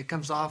weird weight that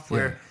comes off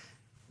where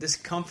this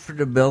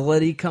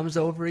comfortability comes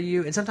over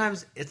you. And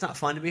sometimes it's not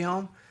fun to be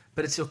home,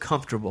 but it's still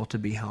comfortable to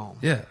be home.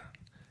 Yeah.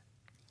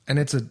 And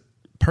it's a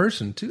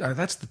person too.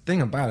 That's the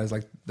thing about it, is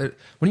like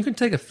when you can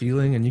take a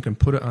feeling and you can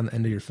put it on the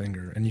end of your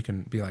finger and you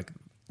can be like,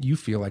 you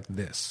feel like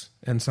this,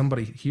 and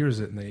somebody hears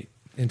it and they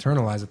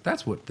internalize it.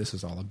 That's what this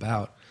is all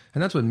about.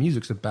 And that's what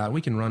music's about.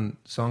 We can run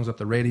songs up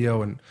the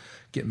radio and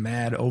get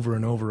mad over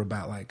and over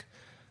about like,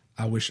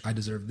 I wish I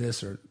deserved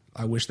this, or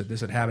I wish that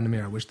this had happened to me,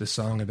 or I wish this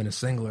song had been a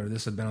single, or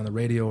this had been on the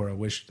radio, or I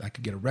wish I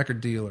could get a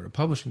record deal or a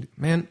publishing deal.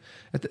 Man,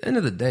 at the end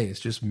of the day, it's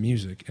just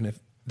music. And if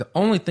the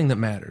only thing that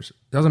matters,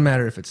 it doesn't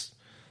matter if it's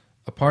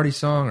a party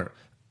song or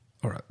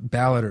a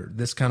ballad or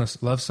this kind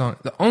of love song,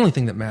 the only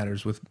thing that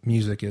matters with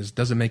music is,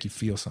 does it make you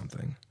feel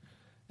something?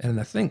 And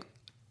I think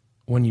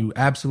when you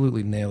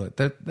absolutely nail it,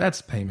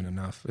 that's payment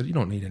enough. You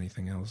don't need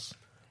anything else.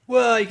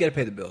 Well, you got to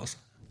pay the bills.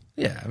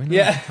 Yeah, I mean,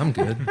 Yeah. I'm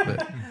good.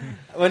 But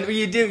When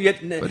you do,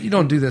 but you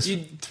don't do this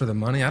for the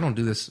money. I don't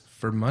do this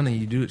for money.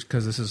 You do it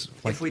because this is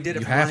like, if we did it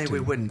you for have money, to. we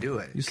wouldn't do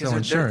it. You 'Cause sell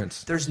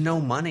insurance. There's no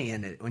money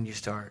in it when you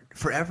start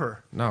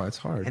forever. No, it's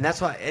hard. And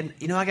that's why, and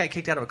you know, I got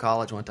kicked out of a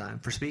college one time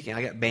for speaking.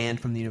 I got banned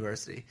from the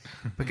university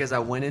because I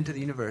went into the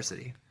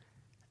university,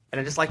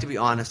 and I just like to be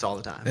honest all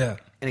the time. Yeah.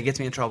 And it gets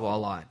me in trouble a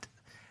lot.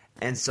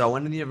 And so I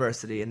went to the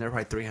university, and there were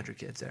probably 300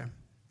 kids there.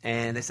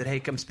 And they said, hey,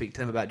 come speak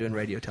to them about doing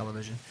radio,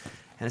 television.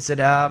 And I said,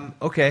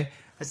 okay.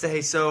 I said,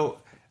 hey, so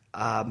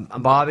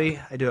I'm Bobby.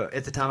 At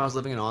the time I was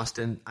living in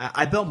Austin.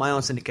 I built my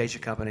own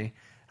syndication company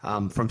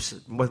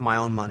with my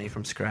own money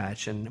from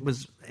scratch, and it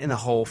was in the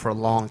hole for a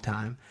long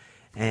time.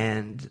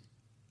 And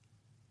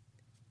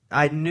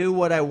I knew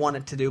what I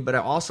wanted to do, but I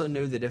also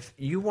knew that if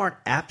you weren't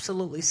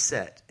absolutely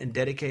set and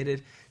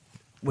dedicated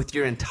with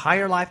your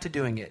entire life to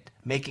doing it,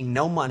 making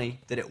no money,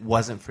 that it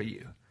wasn't for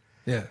you.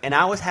 Yeah. And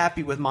I was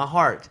happy with my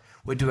heart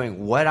with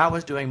doing what I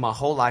was doing my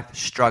whole life,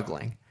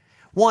 struggling.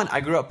 One,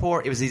 I grew up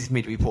poor. It was easy for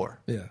me to be poor.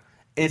 Yeah.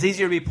 And it's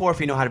easier to be poor if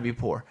you know how to be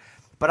poor.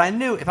 But I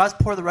knew if I was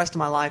poor the rest of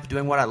my life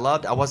doing what I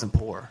loved, I wasn't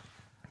poor.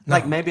 No.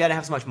 Like maybe I didn't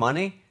have so much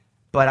money,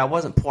 but I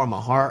wasn't poor in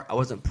my heart. I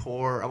wasn't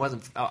poor.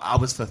 I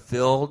was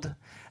fulfilled.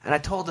 And I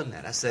told them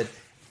that. I said,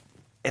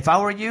 if I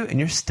were you and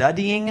you're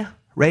studying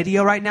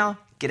radio right now,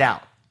 get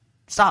out.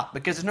 Stop,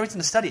 because there's no reason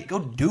to study it. Go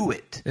do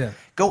it. Yeah.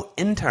 Go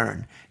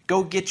intern.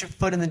 Go get your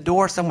foot in the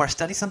door somewhere.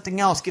 Study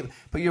something else.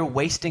 But you're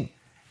wasting.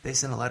 They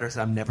sent a letter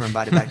saying I'm never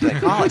invited back to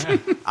that college.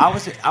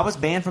 I was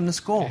banned from the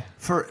school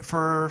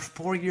for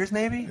 4 years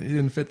maybe. You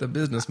didn't fit the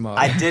business model.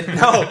 I did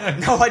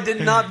I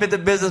did not fit the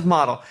business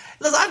model.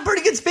 Listen, I'm a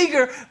pretty good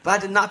speaker, but I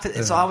did not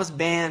fit. So I was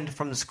banned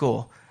from the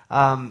school.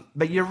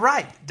 But you're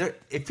right.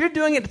 If you're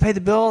doing it to pay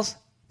the bills,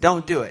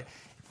 don't do it.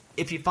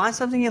 If you find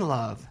something you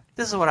love,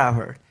 this is what I've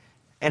heard,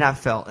 and I've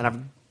felt, and I've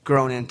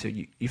grown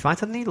into. You find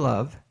something you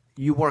love,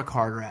 you work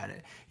harder at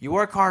it. You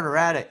work harder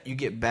at it, you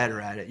get better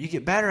at it. You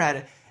get better at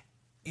it,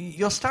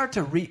 you'll start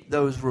to reap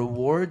those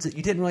rewards that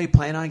you didn't really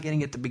plan on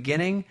getting at the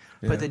beginning,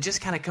 but that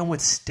just kind of come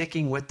with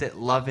sticking with it,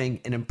 loving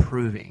and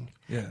improving,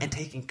 and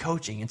taking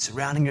coaching and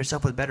surrounding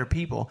yourself with better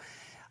people.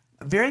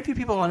 Very few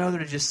people I know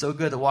that are just so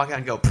good that walk out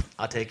and go,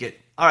 I'll take it.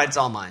 All right, it's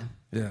all mine.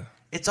 Yeah.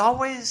 It's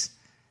always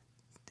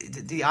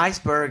the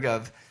iceberg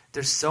of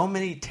there's so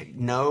many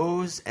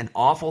no's and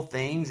awful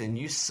things, and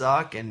you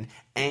suck, and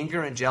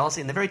anger and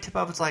jealousy. And the very tip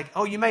of it's like,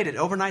 oh, you made it,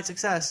 overnight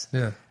success.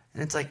 Yeah.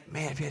 And it's like,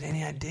 man, if you had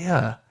any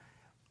idea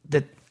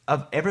that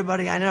of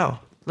everybody I know,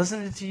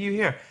 listening to you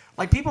here,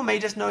 like people may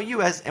just know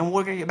you as, and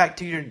we're gonna get back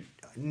to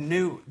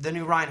the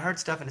new Ryan Hurd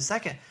stuff in a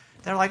second.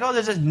 They're like, oh,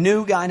 there's this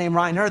new guy named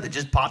Ryan Hurd that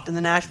just popped in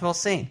the Nashville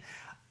scene.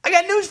 I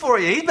got news for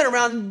you. He's been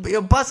around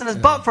busting his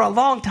butt for a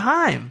long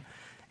time.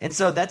 And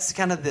so that's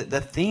kind of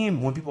the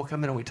theme when people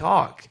come in and we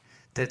talk.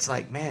 That's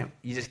like, man,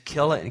 you just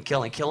kill it and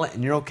kill it and kill it,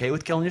 and you're okay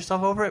with killing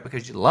yourself over it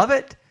because you love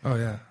it. Oh,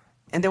 yeah.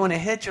 And then when it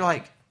hits, you're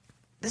like,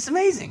 this is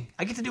amazing.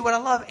 I get to do what I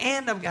love,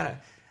 and I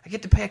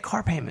get to pay a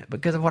car payment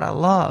because of what I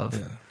love.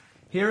 Yeah.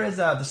 Here is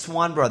the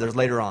Swan Brothers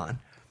later on.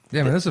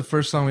 Yeah, man, this is the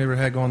first song we ever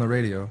had go on the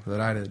radio that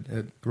I did.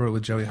 It wrote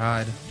with Joey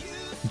Hyde,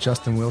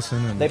 Justin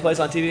Wilson. And they play this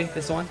on TV,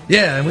 this one?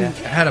 Yeah, and we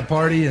had a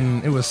party,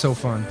 and it was so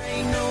fun.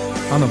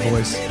 On The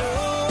Voice.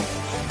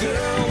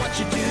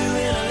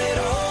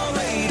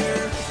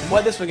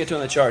 What did this one get to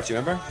on the charts, you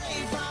remember?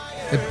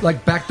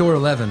 Like Backdoor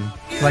 11.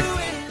 Like,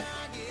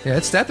 yeah,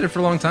 it sat there for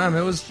a long time.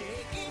 It was...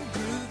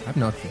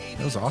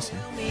 It was awesome.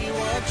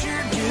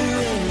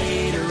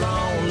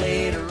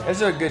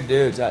 Those are good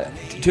dudes.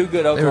 Two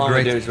good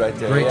Oklahoma dudes right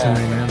there. Great to me,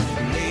 man.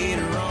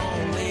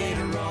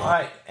 All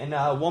right, and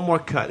one more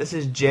cut. This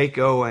is Jake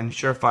Owen,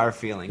 Surefire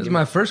Feeling. This is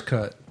my first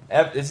cut.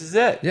 This is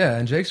it. Yeah,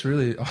 and Jake's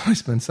really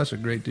always been such a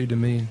great dude to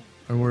me.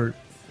 And we're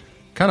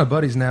kind of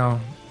buddies now.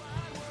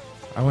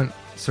 I went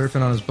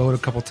surfing on his boat a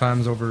couple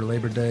times over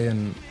Labor Day,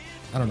 and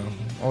I don't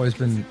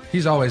know,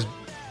 he's always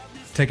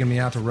taken me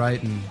out to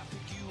write, and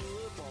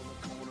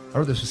I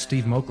wrote this with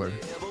Steve Mokler.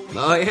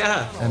 Oh,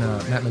 yeah. And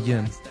Matt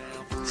McGinn.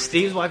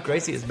 Steve's wife,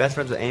 Gracie, is best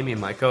friends with Amy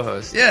and my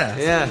co-host. Yeah.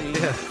 Yeah.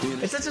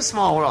 It's such a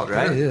small world,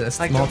 right? Yeah,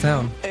 it's like a small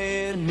town.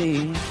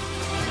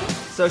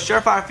 So,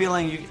 Surefire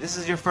Feeling, this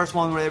is your first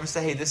one where they ever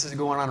say, hey, this is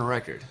going on a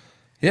record.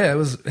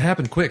 Yeah, it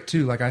happened quick,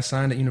 too. Like, I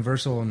signed at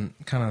Universal, and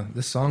kind of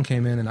this song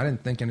came in, and I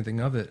didn't think anything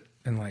of it.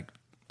 And, like,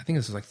 I think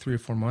this was like 3 or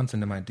 4 months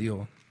into my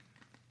deal.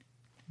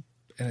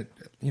 And,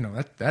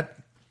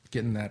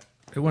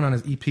 it went on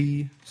his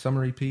EP,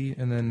 summer EP,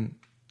 and then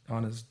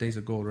on his Days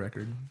of Gold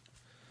record.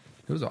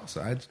 It was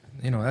awesome.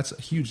 That's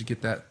huge to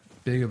get that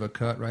big of a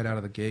cut right out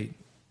of the gate.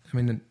 I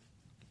mean,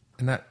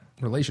 and that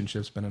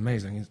relationship's been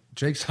amazing.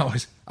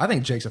 I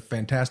think Jake's a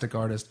fantastic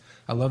artist.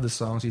 I love the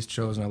songs he's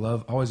chosen.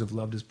 Always have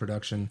loved his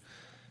production.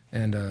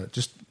 And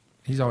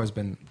he's always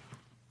been,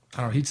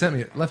 I don't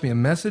know, left me a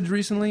message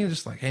recently,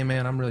 just like, hey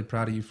man, I'm really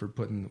proud of you for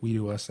putting We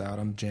Do Us out.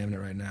 I'm jamming it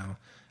right now.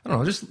 I don't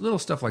know, just little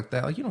stuff like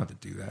that. Like, you don't have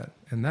to do that.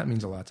 And that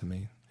means a lot to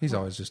me. He's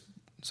always just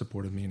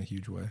supported me in a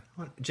huge way.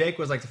 Jake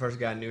was like the first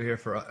guy I knew here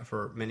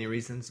for many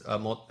reasons.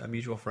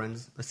 Mutual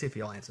friends. Let's see if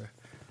he'll answer.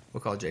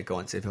 We'll call Jake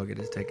Owen, see if he'll get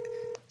his take.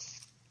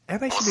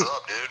 Everybody should be. What's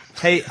up, dude?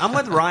 Hey, I'm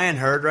with Ryan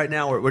Hurd right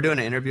now. We're doing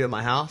an interview at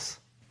my house.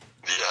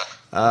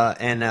 Yeah.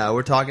 And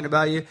we're talking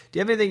about you. Do you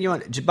have anything you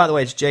want? By the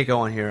way, it's Jake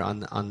Owen here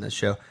on the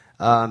show.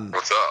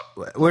 What's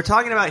up? We're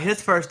talking about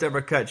his first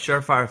ever cut,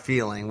 Surefire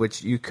Feeling,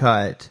 which you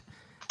cut.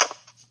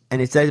 And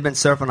he said he's been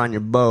surfing on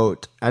your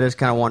boat. I just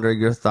kind of wonder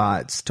your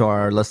thoughts to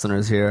our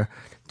listeners here,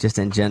 just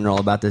in general,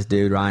 about this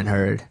dude, Ryan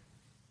Hurd.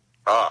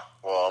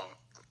 Well,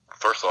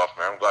 first off,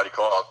 man, I'm glad you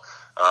called.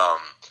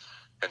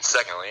 And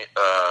secondly,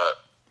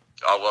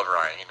 I love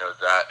Ryan. He knows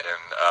that.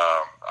 And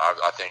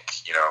I think,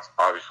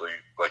 obviously,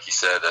 like you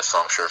said, that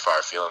song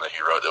Surefire Feeling that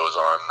he wrote that was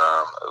on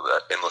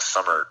that Endless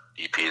Summer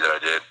EP that I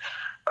did,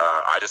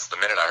 the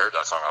minute I heard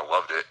that song, I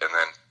loved it. And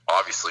then,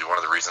 obviously, one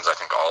of the reasons I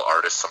think all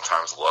artists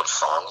sometimes love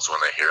songs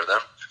when they hear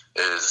them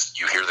is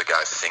you hear the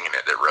guy singing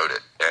it that wrote it.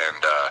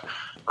 And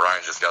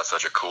Ryan just got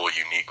such a cool,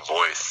 unique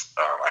voice.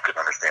 I couldn't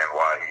understand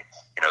why,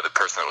 the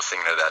person that was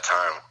singing at that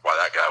time, why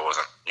that guy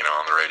wasn't,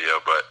 on the radio.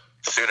 But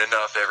soon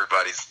enough,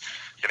 everybody's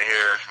going to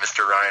hear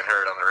Mr. Ryan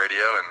Hurd on the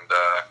radio, and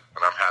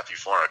I'm happy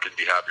for him. I couldn't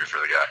be happier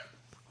for the guy.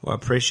 Well, I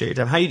appreciate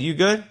it. How you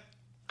good?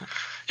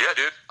 Yeah,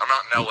 dude. I'm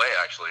out in L.A.,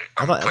 actually.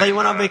 I thought you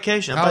went on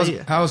vacation.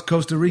 How was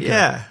Costa Rica?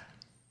 Yeah.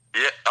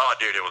 Yeah. Oh,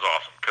 dude, it was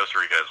awesome. Costa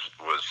Rica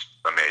was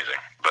amazing.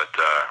 But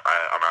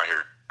I'm out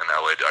here in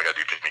L.A. I got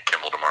to do Jimmy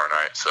Kimmel tomorrow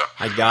night. So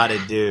I got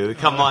it, dude.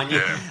 Come on. Yeah.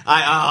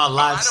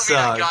 Life sucks.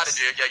 I got to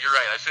do it. Yeah, you're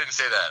right. I shouldn't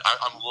say that.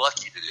 I'm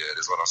lucky to do it,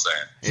 is what I'm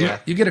saying. Yeah.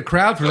 You get a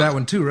crowd for that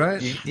one, too,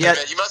 right? Yeah.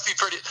 Man, you must be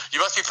pretty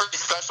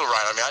special,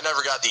 Ryan. I mean, I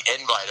never got the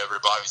invite over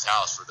to Bobby's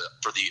house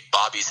for the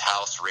Bobby's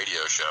House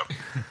radio show.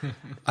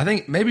 I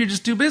think maybe you're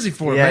just too busy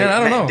for it, man. I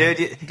don't know.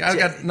 Dude, Guys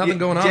got nothing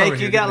going on Jake, over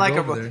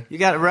here. you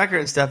got a record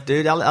and stuff,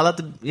 dude. I'll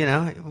let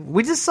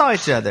we just saw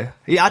each other.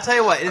 Yeah, I'll tell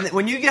you what.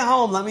 When you get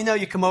home, let me know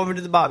you come over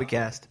to the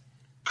Bobbycast.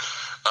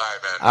 All right,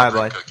 man. All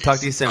right, bud. Talk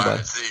to you soon, bud.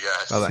 Right, see you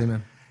guys. Bye-bye. See you,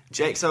 man.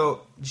 Jake,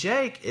 so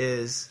Jake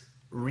is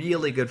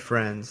really good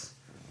friends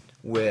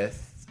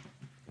with.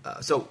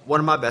 So one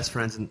of my best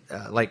friends,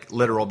 like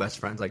literal best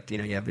friends, like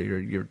you have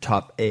your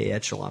top A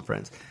echelon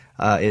friends,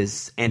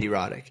 is Andy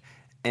Roddick.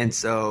 And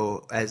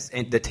so,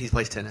 he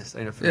plays tennis.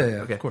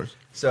 Of course.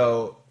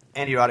 So,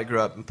 Andy Roddick grew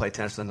up and played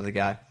tennis with another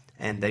guy,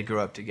 and they grew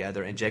up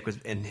together, and Jake was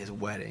in his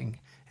wedding.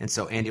 And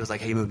so, Andy was like,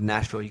 hey, you moved to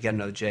Nashville, you got to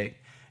know Jake.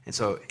 And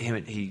so,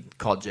 he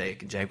called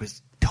Jake, and Jake was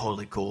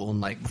totally cool.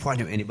 And, like, before I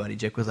knew anybody,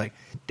 Jake was like,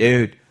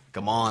 dude,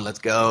 come on, let's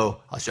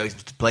go. I'll show you some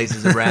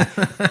places around.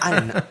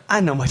 I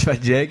didn't know much about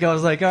Jake. I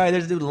was like, all right,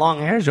 there's a dude with long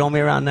hair showing me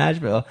around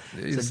Nashville.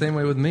 He's the same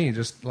way with me.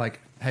 Just like,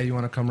 hey, you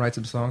want to come write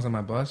some songs on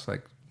my bus?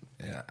 Like,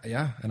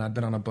 yeah, and I've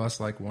been on a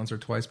bus like once or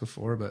twice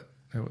before, but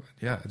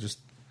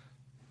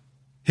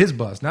His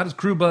bus, not his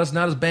crew bus,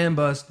 not his band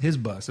bus, his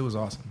bus. It was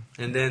awesome.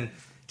 And then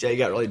Jay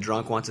got really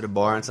drunk once at a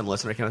bar, and some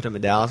listener came up to him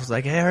in Dallas, was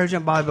like, "Hey, I heard you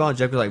on Bobby Bones."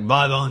 Jake was like,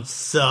 "Bobby Bones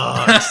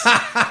sucks,"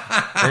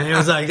 and he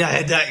was like,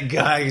 "That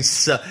guy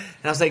sucks."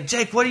 And I was like,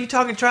 "Jake, what are you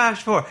talking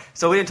trash for?"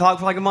 So we didn't talk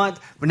for like a month,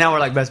 but now we're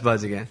like best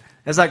buds again.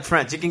 It's like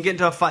friends. You can get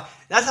into a fight.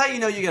 That's how you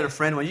know you got a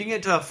friend, when you can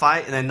get into a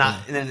fight and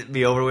then it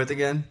be over with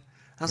again.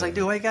 I was like,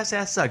 dude, why you guys say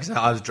that sucks?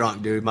 I was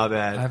drunk, dude. My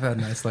bad. I've had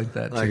nights like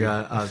that too.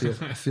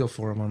 Like, I feel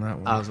for him on that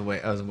one. I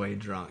was way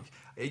drunk.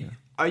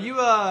 Are you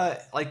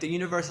like the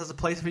universe has a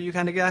place for you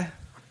kind of guy?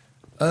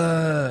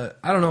 I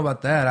don't know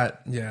about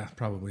that. Yeah,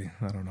 probably.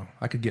 I don't know.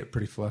 I could get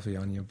pretty fluffy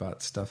on you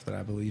about stuff that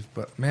I believe,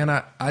 but man,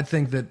 I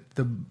think that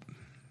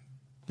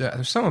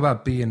there's something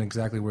about being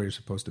exactly where you're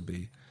supposed to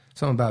be.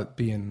 Something about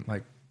being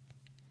like,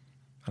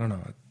 I don't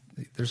know.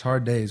 There's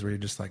hard days where you're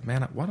just like,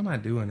 man, what am I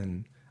doing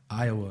in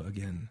Iowa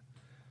again?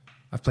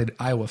 I've played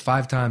Iowa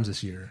 5 times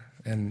this year,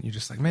 and you're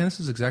just like, man, this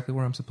is exactly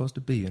where I'm supposed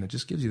to be, and it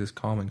just gives you this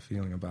calming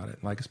feeling about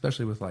it. Like,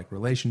 especially with like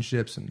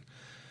relationships and,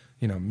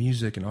 you know,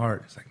 music and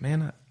art. It's like,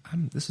 man,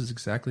 this is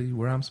exactly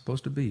where I'm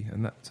supposed to be,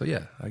 and so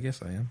yeah, I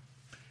guess I am.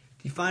 Do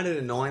you find it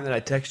annoying that I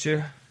text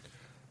you?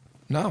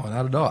 No,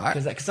 not at all.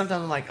 Because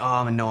sometimes I'm like, oh,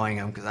 I'm annoying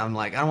him because I'm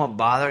like, I don't want to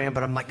bother him,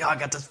 but I'm like, oh, I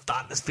got this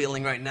thought, this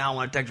feeling right now. I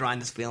want to text Ryan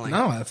this feeling.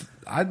 No,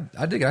 I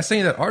dig it. I sent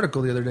you that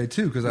article the other day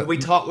too because when we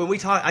talked,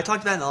 I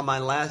talked about it on my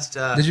last.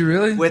 Did you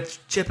really? With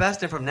Chip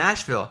Eston from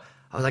Nashville.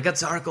 I was like, I got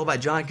this article about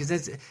John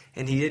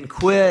and he didn't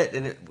quit,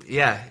 and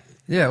yeah.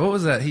 What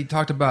was that? He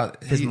talked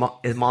about his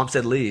mom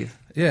said leave.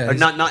 Yeah, or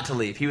not to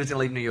leave. He was going to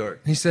leave New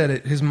York. He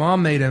said his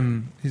mom made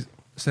him.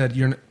 Said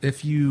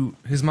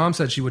his mom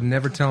said she would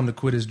never tell him to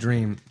quit his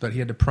dream, but he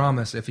had to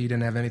promise if he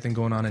didn't have anything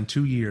going on in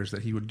 2 years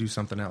that he would do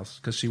something else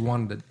because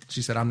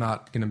she said, I'm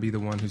not going to be the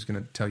one who's going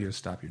to tell you to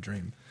stop your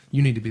dream.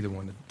 You need to be the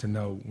one to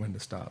know when to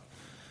stop.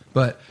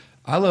 But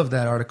I love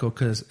that article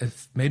because it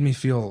made me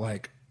feel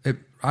like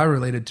I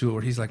related to it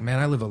where he's like, man,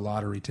 I live a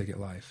lottery ticket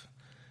life.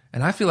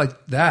 And I feel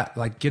like that,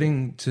 like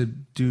getting to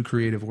do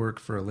creative work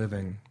for a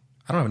living.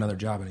 I don't have another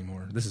job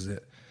anymore. This is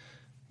it.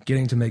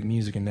 Getting to make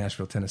music in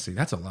Nashville, Tennessee,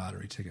 that's a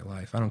lottery ticket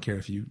life. I don't care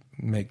if you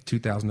make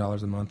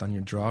 $2,000 a month on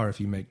your draw or if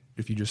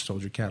you just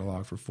sold your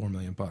catalog for $4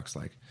 million.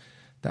 Like,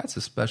 that's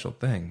a special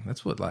thing.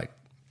 That's what, like,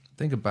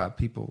 think about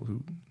people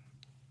who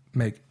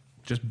make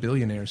just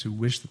billionaires who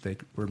wish that they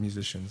were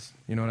musicians.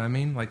 You know what I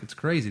mean? Like, it's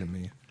crazy to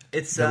me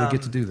that we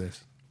get to do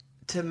this.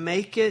 To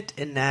make it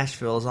in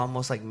Nashville is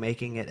almost like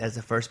making it as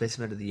a first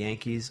baseman to the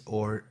Yankees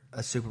or a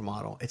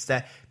supermodel. It's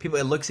that people,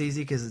 it looks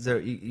easy because there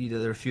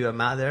are a few of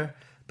them out there,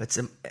 but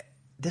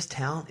this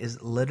town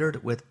is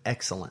littered with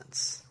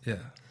excellence. Yeah.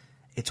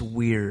 It's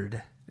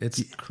weird.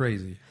 It's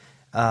crazy.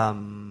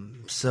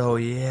 So,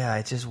 yeah,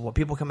 it's just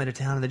people come into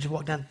town and they just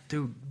walk down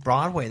through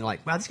Broadway and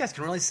like, wow, these guys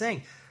can really sing.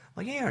 I'm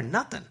like, yeah, or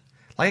nothing.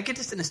 Like, I get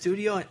to sit in the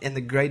studio and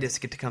the greatest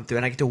get to come through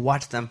and I get to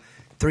watch them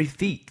 3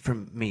 feet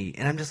from me.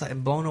 And I'm just like,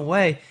 I'm blown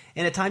away.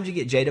 And at times you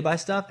get jaded by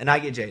stuff, and I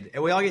get jaded.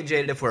 And we all get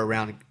jaded if we're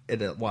around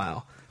it a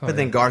while. But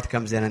then Garth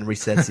comes in and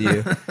resets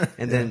you.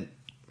 And then...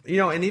 You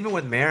know, and even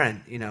with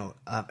Maren, you know,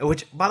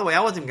 which, by the way,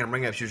 I wasn't even going to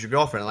bring up she was your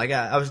girlfriend. Like,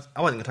 I wasn't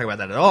going to talk about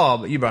that at all,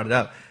 but you brought it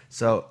up.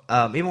 So,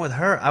 even with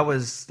her, I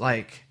was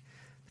like,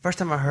 the first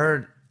time I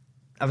heard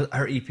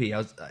her EP,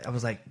 I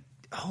was like,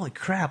 holy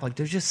crap, like,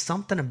 there's just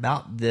something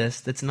about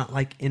this that's not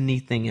like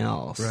anything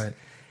else. Right.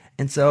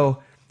 And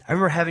so, I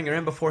remember having her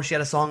in before she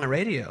had a song on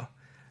radio.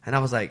 And I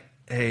was like,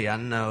 hey, I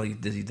know you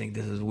think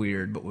this is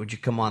weird, but would you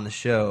come on the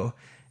show?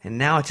 And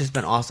now it's just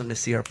been awesome to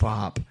see her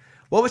pop.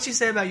 What would she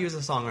say about you as a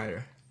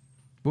songwriter?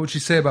 What would she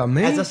say about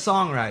me? As a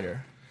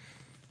songwriter.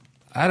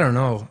 I don't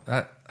know.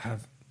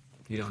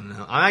 You don't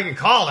know. I can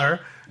call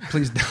her.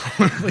 Please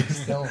don't.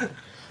 Please don't.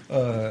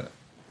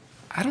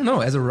 I don't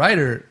know. As a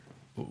writer,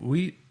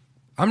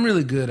 I'm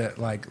really good at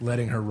like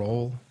letting her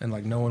roll and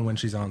like knowing when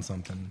she's on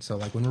something. So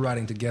like when we're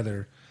writing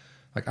together,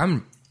 like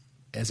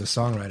as a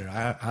songwriter,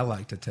 I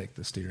like to take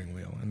the steering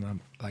wheel, and I'm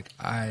like,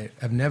 I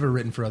have never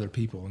written for other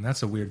people, and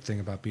that's a weird thing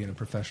about being a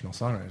professional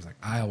songwriter. Is like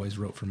I always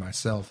wrote for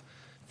myself.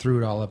 Threw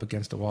it all up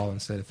against a wall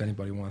and said, if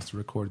anybody wants to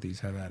record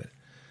these, have at it.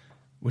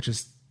 Which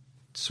is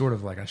sort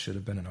of like I should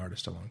have been an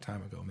artist a long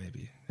time ago,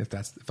 maybe, if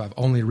I've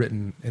only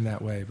written in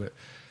that way. But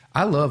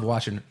I love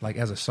watching, like,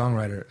 as a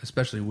songwriter,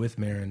 especially with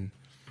Maren,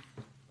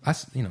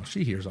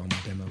 she hears all my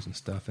demos and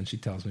stuff, and she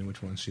tells me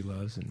which ones she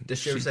loves. And does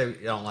she ever say you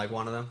don't like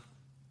one of them?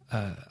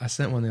 I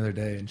sent one the other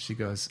day, and she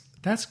goes,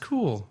 that's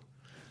cool.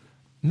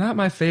 Not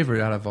my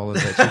favorite out of all of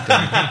that you've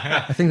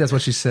done. I think that's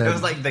what she said. It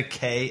was like the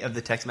K of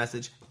the text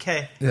message.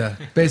 K. Yeah,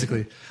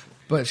 basically.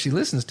 But she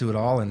listens to it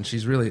all, and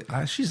she's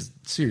she's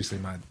seriously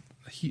my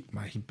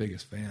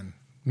biggest fan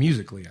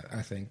musically,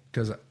 I think,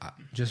 because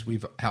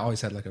we've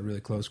always had like a really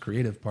close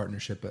creative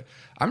partnership. But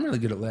I'm really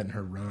good at letting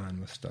her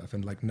run with stuff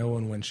and like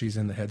knowing when she's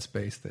in the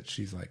headspace that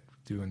she's like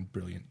doing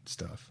brilliant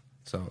stuff.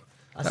 So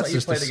I saw you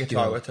play the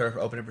guitar with her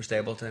opening for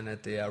Stapleton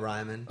at the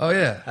Ryman. Oh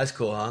yeah, that's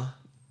cool, huh?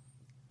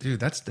 Dude,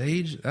 that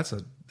stage, that's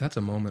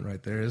a moment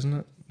right there, isn't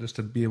it? Just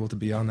to be able to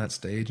be on that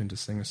stage and to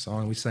sing a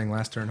song. We sang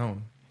Last Turn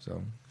Home.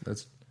 So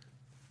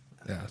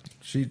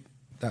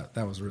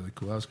that was really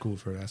cool. That was cool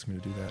for asking me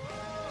to do that.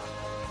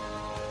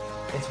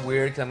 It's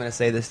weird because I'm going to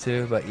say this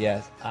too, but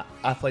yes,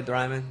 I played the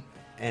Ryman,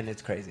 and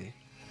it's crazy.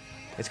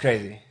 It's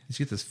crazy. You just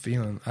get this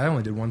feeling. I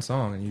only did one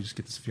song, and you just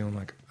get this feeling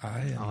like I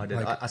am I did.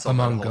 like I sold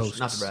among the whole, ghosts.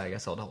 Not to brag, I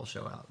sold the whole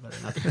show out,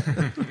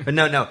 but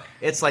no.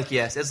 It's like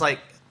yes, it's like.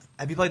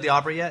 Have you played the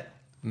Opry yet?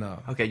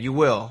 No. Okay, you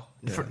will.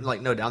 Yeah.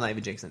 Like no, I'm not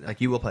even jinxing it.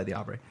 Like you will play the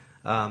Opry.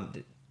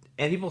 And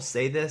people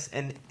say this,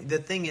 and the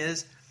thing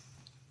is,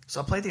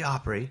 so I played the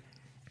Opry,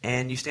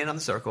 and you stand on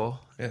the circle,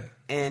 Yeah.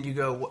 and you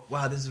go,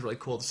 wow, this is really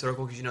cool, the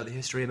circle, because you know the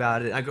history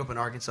about it. I grew up in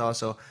Arkansas,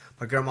 so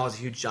my grandma was a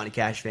huge Johnny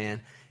Cash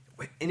fan.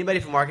 Anybody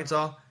from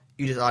Arkansas,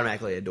 you just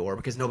automatically adore,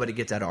 because nobody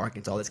gets out of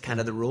Arkansas. That's kind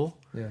of the rule.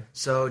 Yeah.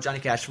 So Johnny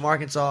Cash from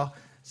Arkansas,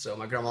 so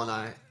my grandma and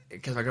I,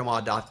 because my grandma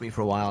adopted me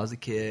for a while as a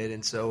kid,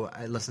 and so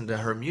I listened to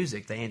her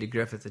music, the Andy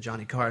Griffith, the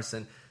Johnny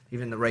Carson,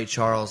 even the Ray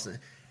Charles.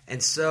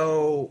 And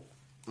so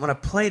when I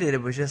played it,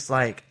 it was just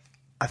like,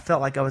 I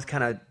felt like I was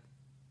kind of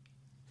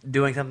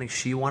doing something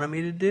she wanted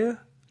me to do.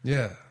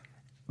 Yeah.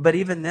 But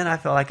even then, I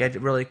felt like I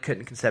really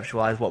couldn't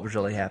conceptualize what was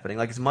really happening.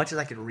 Like, as much as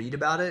I could read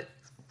about it,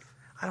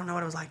 I don't know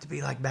what it was like to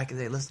be like back in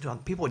the day. Listen to them.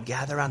 People would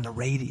gather around the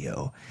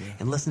radio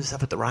and listen to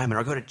stuff at the Ryman,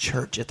 or go to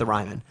church at the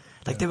Ryman.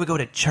 Like, they would go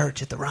to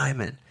church at the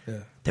Ryman. Yeah.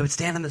 They would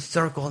stand in the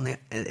circle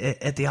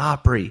at the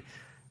Opry.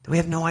 We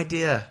have no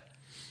idea.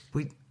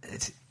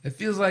 It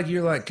feels like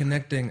you're like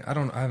connecting. I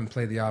haven't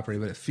played the Opry,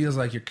 but it feels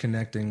like you're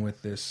connecting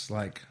with this,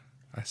 like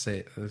I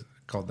say,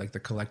 called like the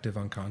collective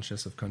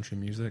unconscious of country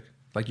music.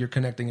 Like you're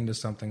connecting into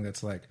something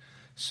that's like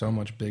so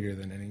much bigger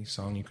than any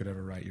song you could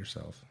ever write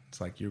yourself. It's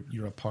like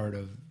you're a part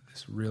of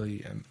this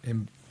really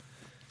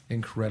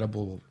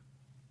incredible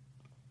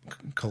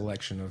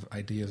collection of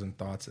ideas and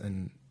thoughts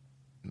and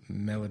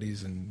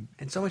melodies and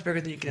so much bigger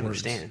than you can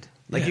words. understand.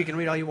 Like, Yeah. you can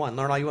read all you want,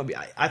 learn all you want.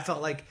 I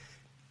felt like,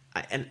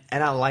 and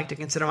I like to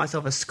consider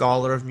myself a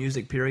scholar of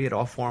music, period,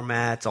 all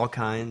formats, all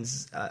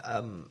kinds,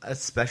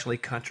 especially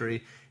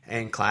country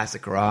and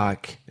classic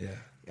rock.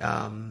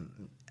 Yeah.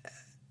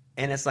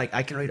 And it's like,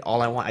 I can read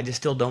all I want. I just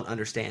still don't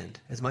understand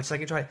as much as I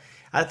can try.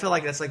 I feel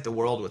like that's like the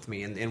world with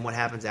me, and what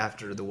happens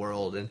after the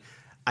world. And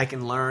I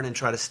can learn and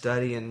try to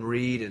study and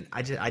read, and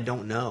I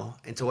don't know.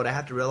 And so what I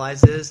have to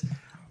realize is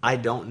I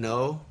don't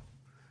know.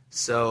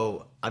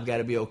 So I've got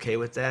to be okay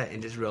with that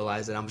and just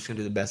realize that I'm just going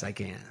to do the best I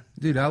can.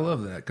 Dude, I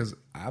love that because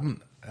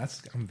I'm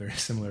very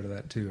similar to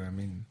that too. I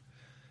mean,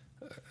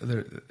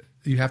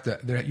 you have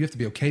to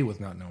be okay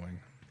with not knowing.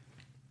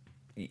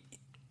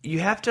 You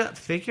have to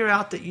figure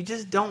out that you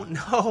just don't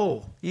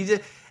know.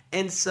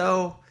 And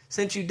so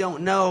since you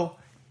don't know,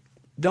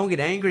 don't get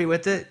angry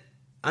with it.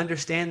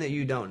 Understand that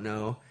you don't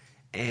know,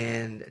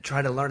 and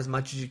try to learn as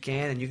much as you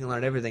can. And you can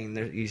learn everything,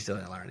 and you still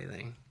don't learn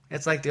anything.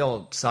 It's like the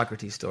old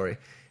Socrates story.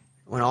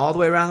 Went all the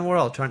way around the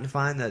world trying to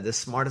find the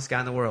smartest guy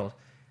in the world,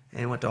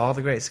 and went to all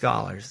the great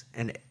scholars,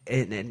 and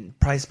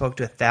probably spoke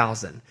to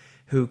 1,000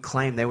 who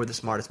claimed they were the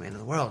smartest man in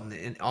the world,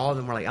 and all of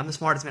them were like, "I'm the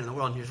smartest man in the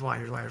world, and here's why,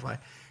 here's why, here's why."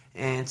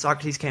 And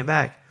Socrates came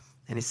back,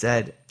 and he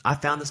said, "I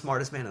found the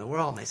smartest man in the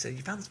world." And they said,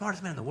 "You found the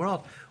smartest man in the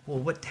world? Well,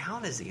 what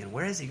town is he in?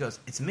 Where is he?" He goes,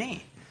 "It's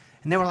me."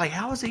 And they were like,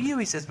 "How is it you?"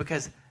 He says,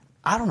 "Because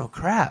I don't know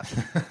crap."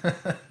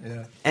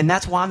 Yeah. And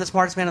that's why I'm the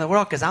smartest man in the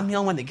world, because I'm the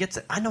only one that gets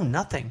it. I know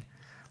nothing.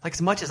 Like,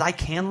 as much as I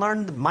can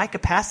learn, my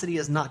capacity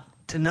is not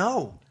to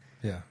know.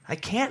 Yeah. I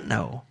can't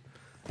know.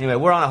 Anyway,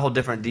 we're on a whole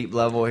different deep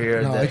level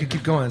here. No, I could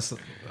keep going.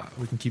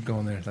 We can keep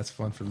going there. That's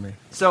fun for me.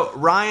 So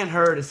Ryan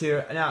Hurd is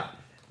here. Now,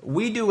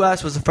 We Do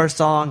Us was the first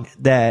song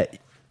that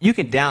you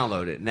can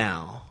download it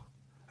now.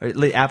 Or at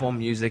least Apple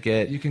Music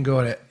it. You can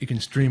go you can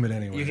stream it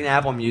anywhere. You can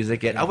Apple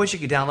Music it. I wish you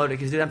could download it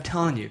because, dude, I'm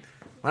telling you,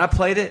 when I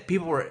played it,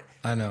 people were...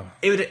 I know.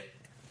 It would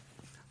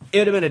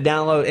have been a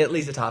download, at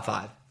least a top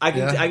 5. I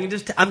can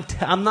just.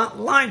 I'm not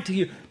lying to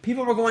you.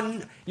 People were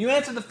going. You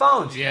answered the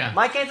phones. Yeah.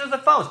 Mike answered the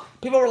phones.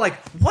 People were like,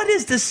 "What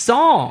is this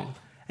song?"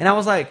 And I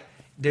was like,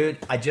 "Dude,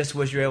 I just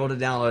wish you were able to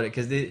download it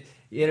because it'd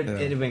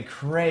have been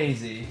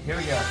crazy." Here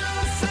we go.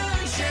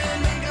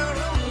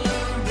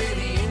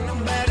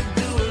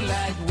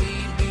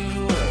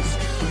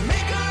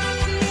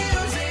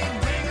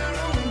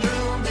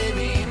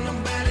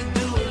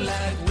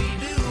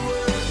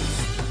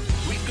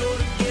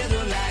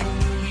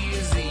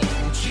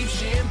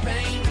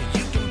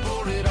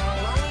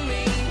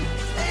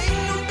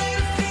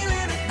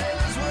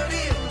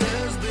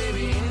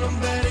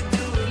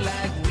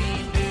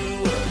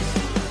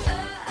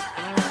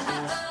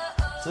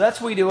 So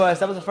that's We Do Us.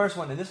 That was the first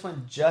one, and this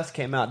one just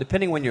came out.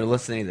 Depending when you're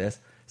listening to this,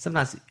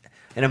 sometimes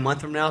in a month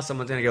from now,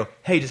 someone's gonna go,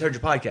 "Hey, just heard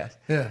your podcast."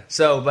 Yeah.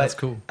 So, but That's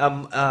cool.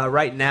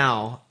 Right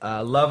now,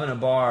 "Love in a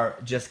Bar"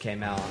 just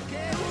came out.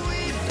 Yeah.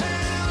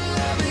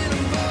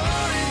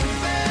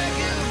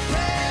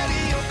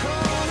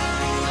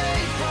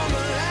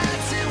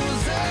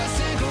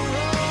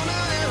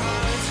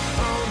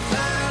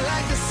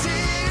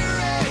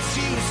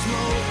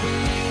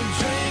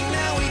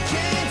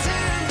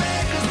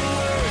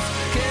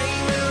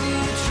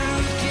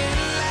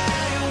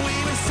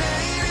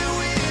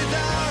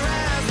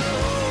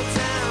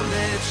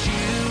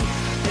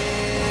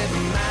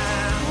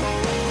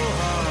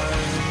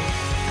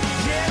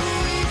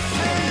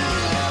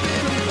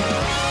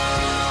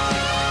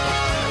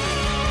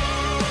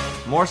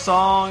 more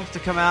songs to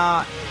come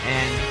out,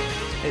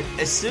 and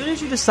as soon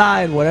as you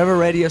decide whatever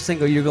radio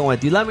single you're going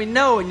with, you let me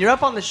know, and you're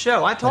up on the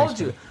show. I told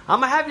you,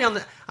 I'm gonna have you on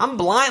the. I'm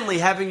blindly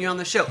having you on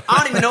the show. I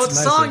don't even know what the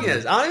That's nice song of you.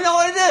 is. I don't even know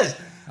what it is.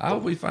 I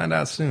hope we find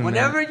out soon.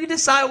 Whenever man. you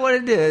decide what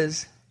it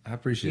is, I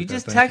appreciate you that.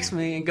 just Thank text you.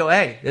 me and go,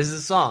 "Hey, this is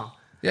a song."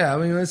 Yeah, I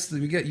mean,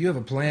 you have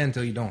a plan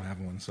until you don't have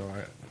one. So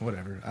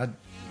whatever.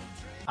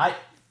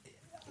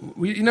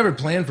 You never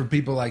plan for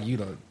people like you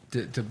to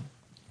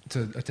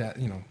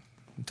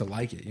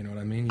like it. You know what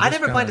I mean? I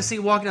never planned to see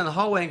you walking down the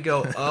hallway and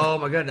go, "Oh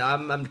my goodness,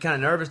 I'm kind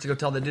of nervous to go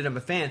tell the dude I'm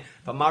a fan."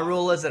 But my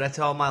rule is that I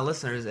tell my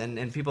listeners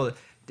and people,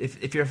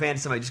 if you're a fan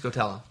of somebody, just go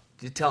tell them.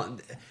 You tell them.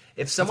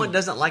 If someone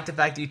doesn't like the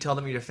fact that you tell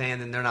them you're a fan,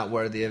 then they're not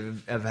worthy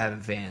of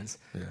having fans.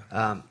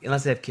 Yeah.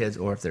 Unless they have kids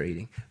or if they're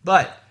eating.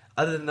 But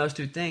other than those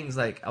two things,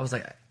 like I was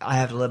like, I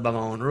have to live by my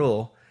own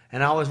rule.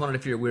 And I always wondered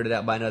if you're weirded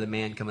out by another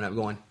man coming up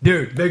going,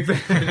 "Dude, big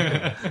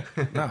fan."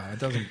 No, it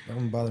doesn't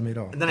bother me at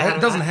all. And then I had-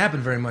 It doesn't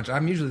happen very much.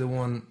 I'm usually the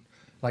one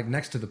like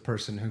next to the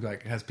person who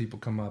like has people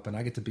come up, and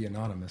I get to be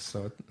anonymous.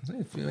 So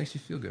it makes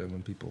you feel good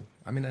when people.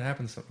 I mean, it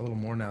happens a little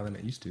more now than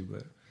it used to,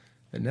 but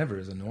it never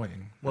is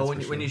annoying. Well, that's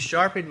when for you sure.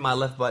 sharpened my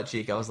left butt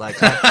cheek, I was like,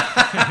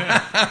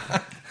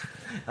 I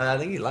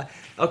think you like.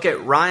 Okay,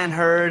 Ryan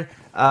Hurd,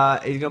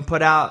 he's gonna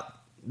put out,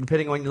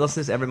 depending on when you listen to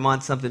this, every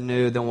month something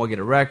new. Then we'll get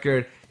a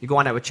record. You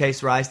going out with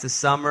Chase Rice this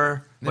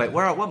summer? Wait,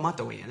 what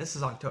month are we in? This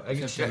is October.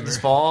 This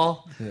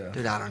fall? Yeah.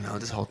 Dude, I don't know.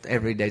 This whole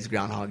every day's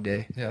Groundhog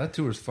Day. Yeah, that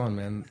tour is fun,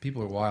 man.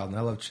 People are wild, and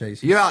I love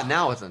Chase. You're out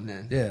now with them,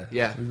 then?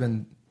 Yeah. We've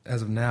been,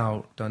 as of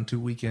now, done 2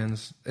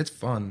 weekends. It's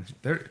fun.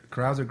 Their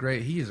crowds are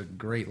great. He is a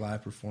great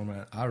live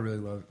performer. I really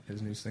love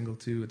his new single,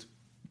 too.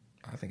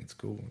 I think it's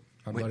cool.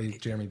 My buddy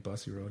Jeremy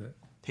Bussey wrote it.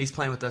 He's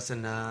playing with us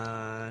in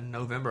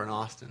November in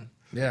Austin.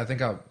 Yeah, I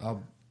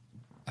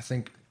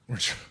think we're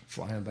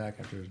flying back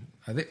after.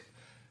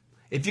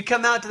 If you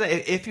come out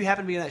to if you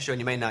happen to be in that show,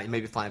 and you may not, you may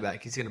be flying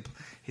back. He's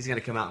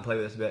gonna come out and play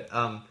with us a bit.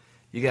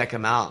 You gotta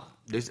come out.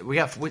 We sold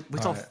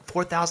right.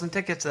 4,000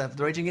 tickets to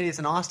the Raging Idiots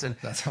in Austin.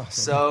 That's awesome.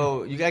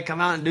 So you gotta come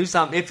out and do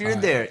something if you're All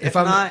right. there. If If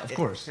I'm- not, of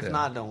course, If yeah.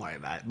 not, don't worry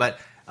about it. But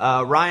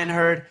Ryan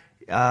Hurd,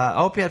 I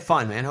hope you had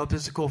fun, man. I hope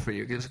this is cool for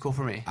you. It was cool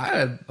for me. I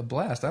had a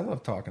blast. I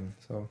love talking.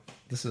 So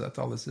that's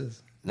all this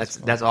is.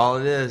 That's all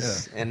it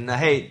is. Yeah. And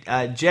hey,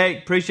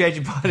 Jake, appreciate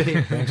you,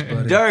 buddy. Thanks,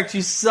 buddy. Dirk,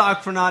 you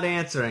suck for not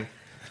answering.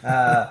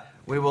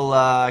 We will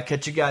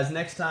catch you guys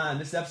next time.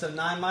 This is episode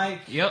 9,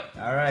 Mike. Yep.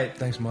 All right.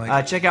 Thanks,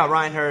 Mike. Check out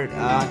Ryan Hurd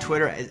on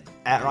Twitter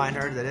at Ryan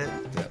Hurd. Is that it?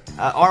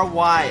 Yeah.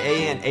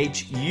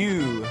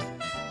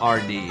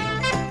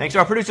 RyanHurd. Thanks to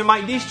our producer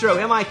Mike Deestro.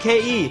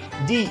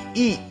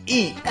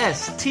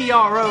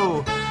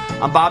 MikeDeestro.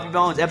 I'm Bobby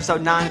Bones.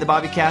 Episode 9 of the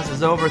Bobby Cast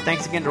is over.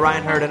 Thanks again to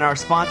Ryan Hurd, and our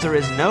sponsor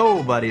is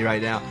nobody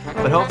right now.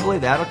 But hopefully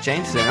that'll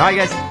change soon. All right,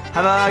 guys.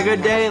 Have a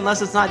good day,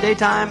 unless it's not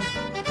daytime.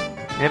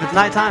 And if it's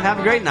nighttime, have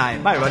a great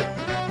night. Bye, everybody.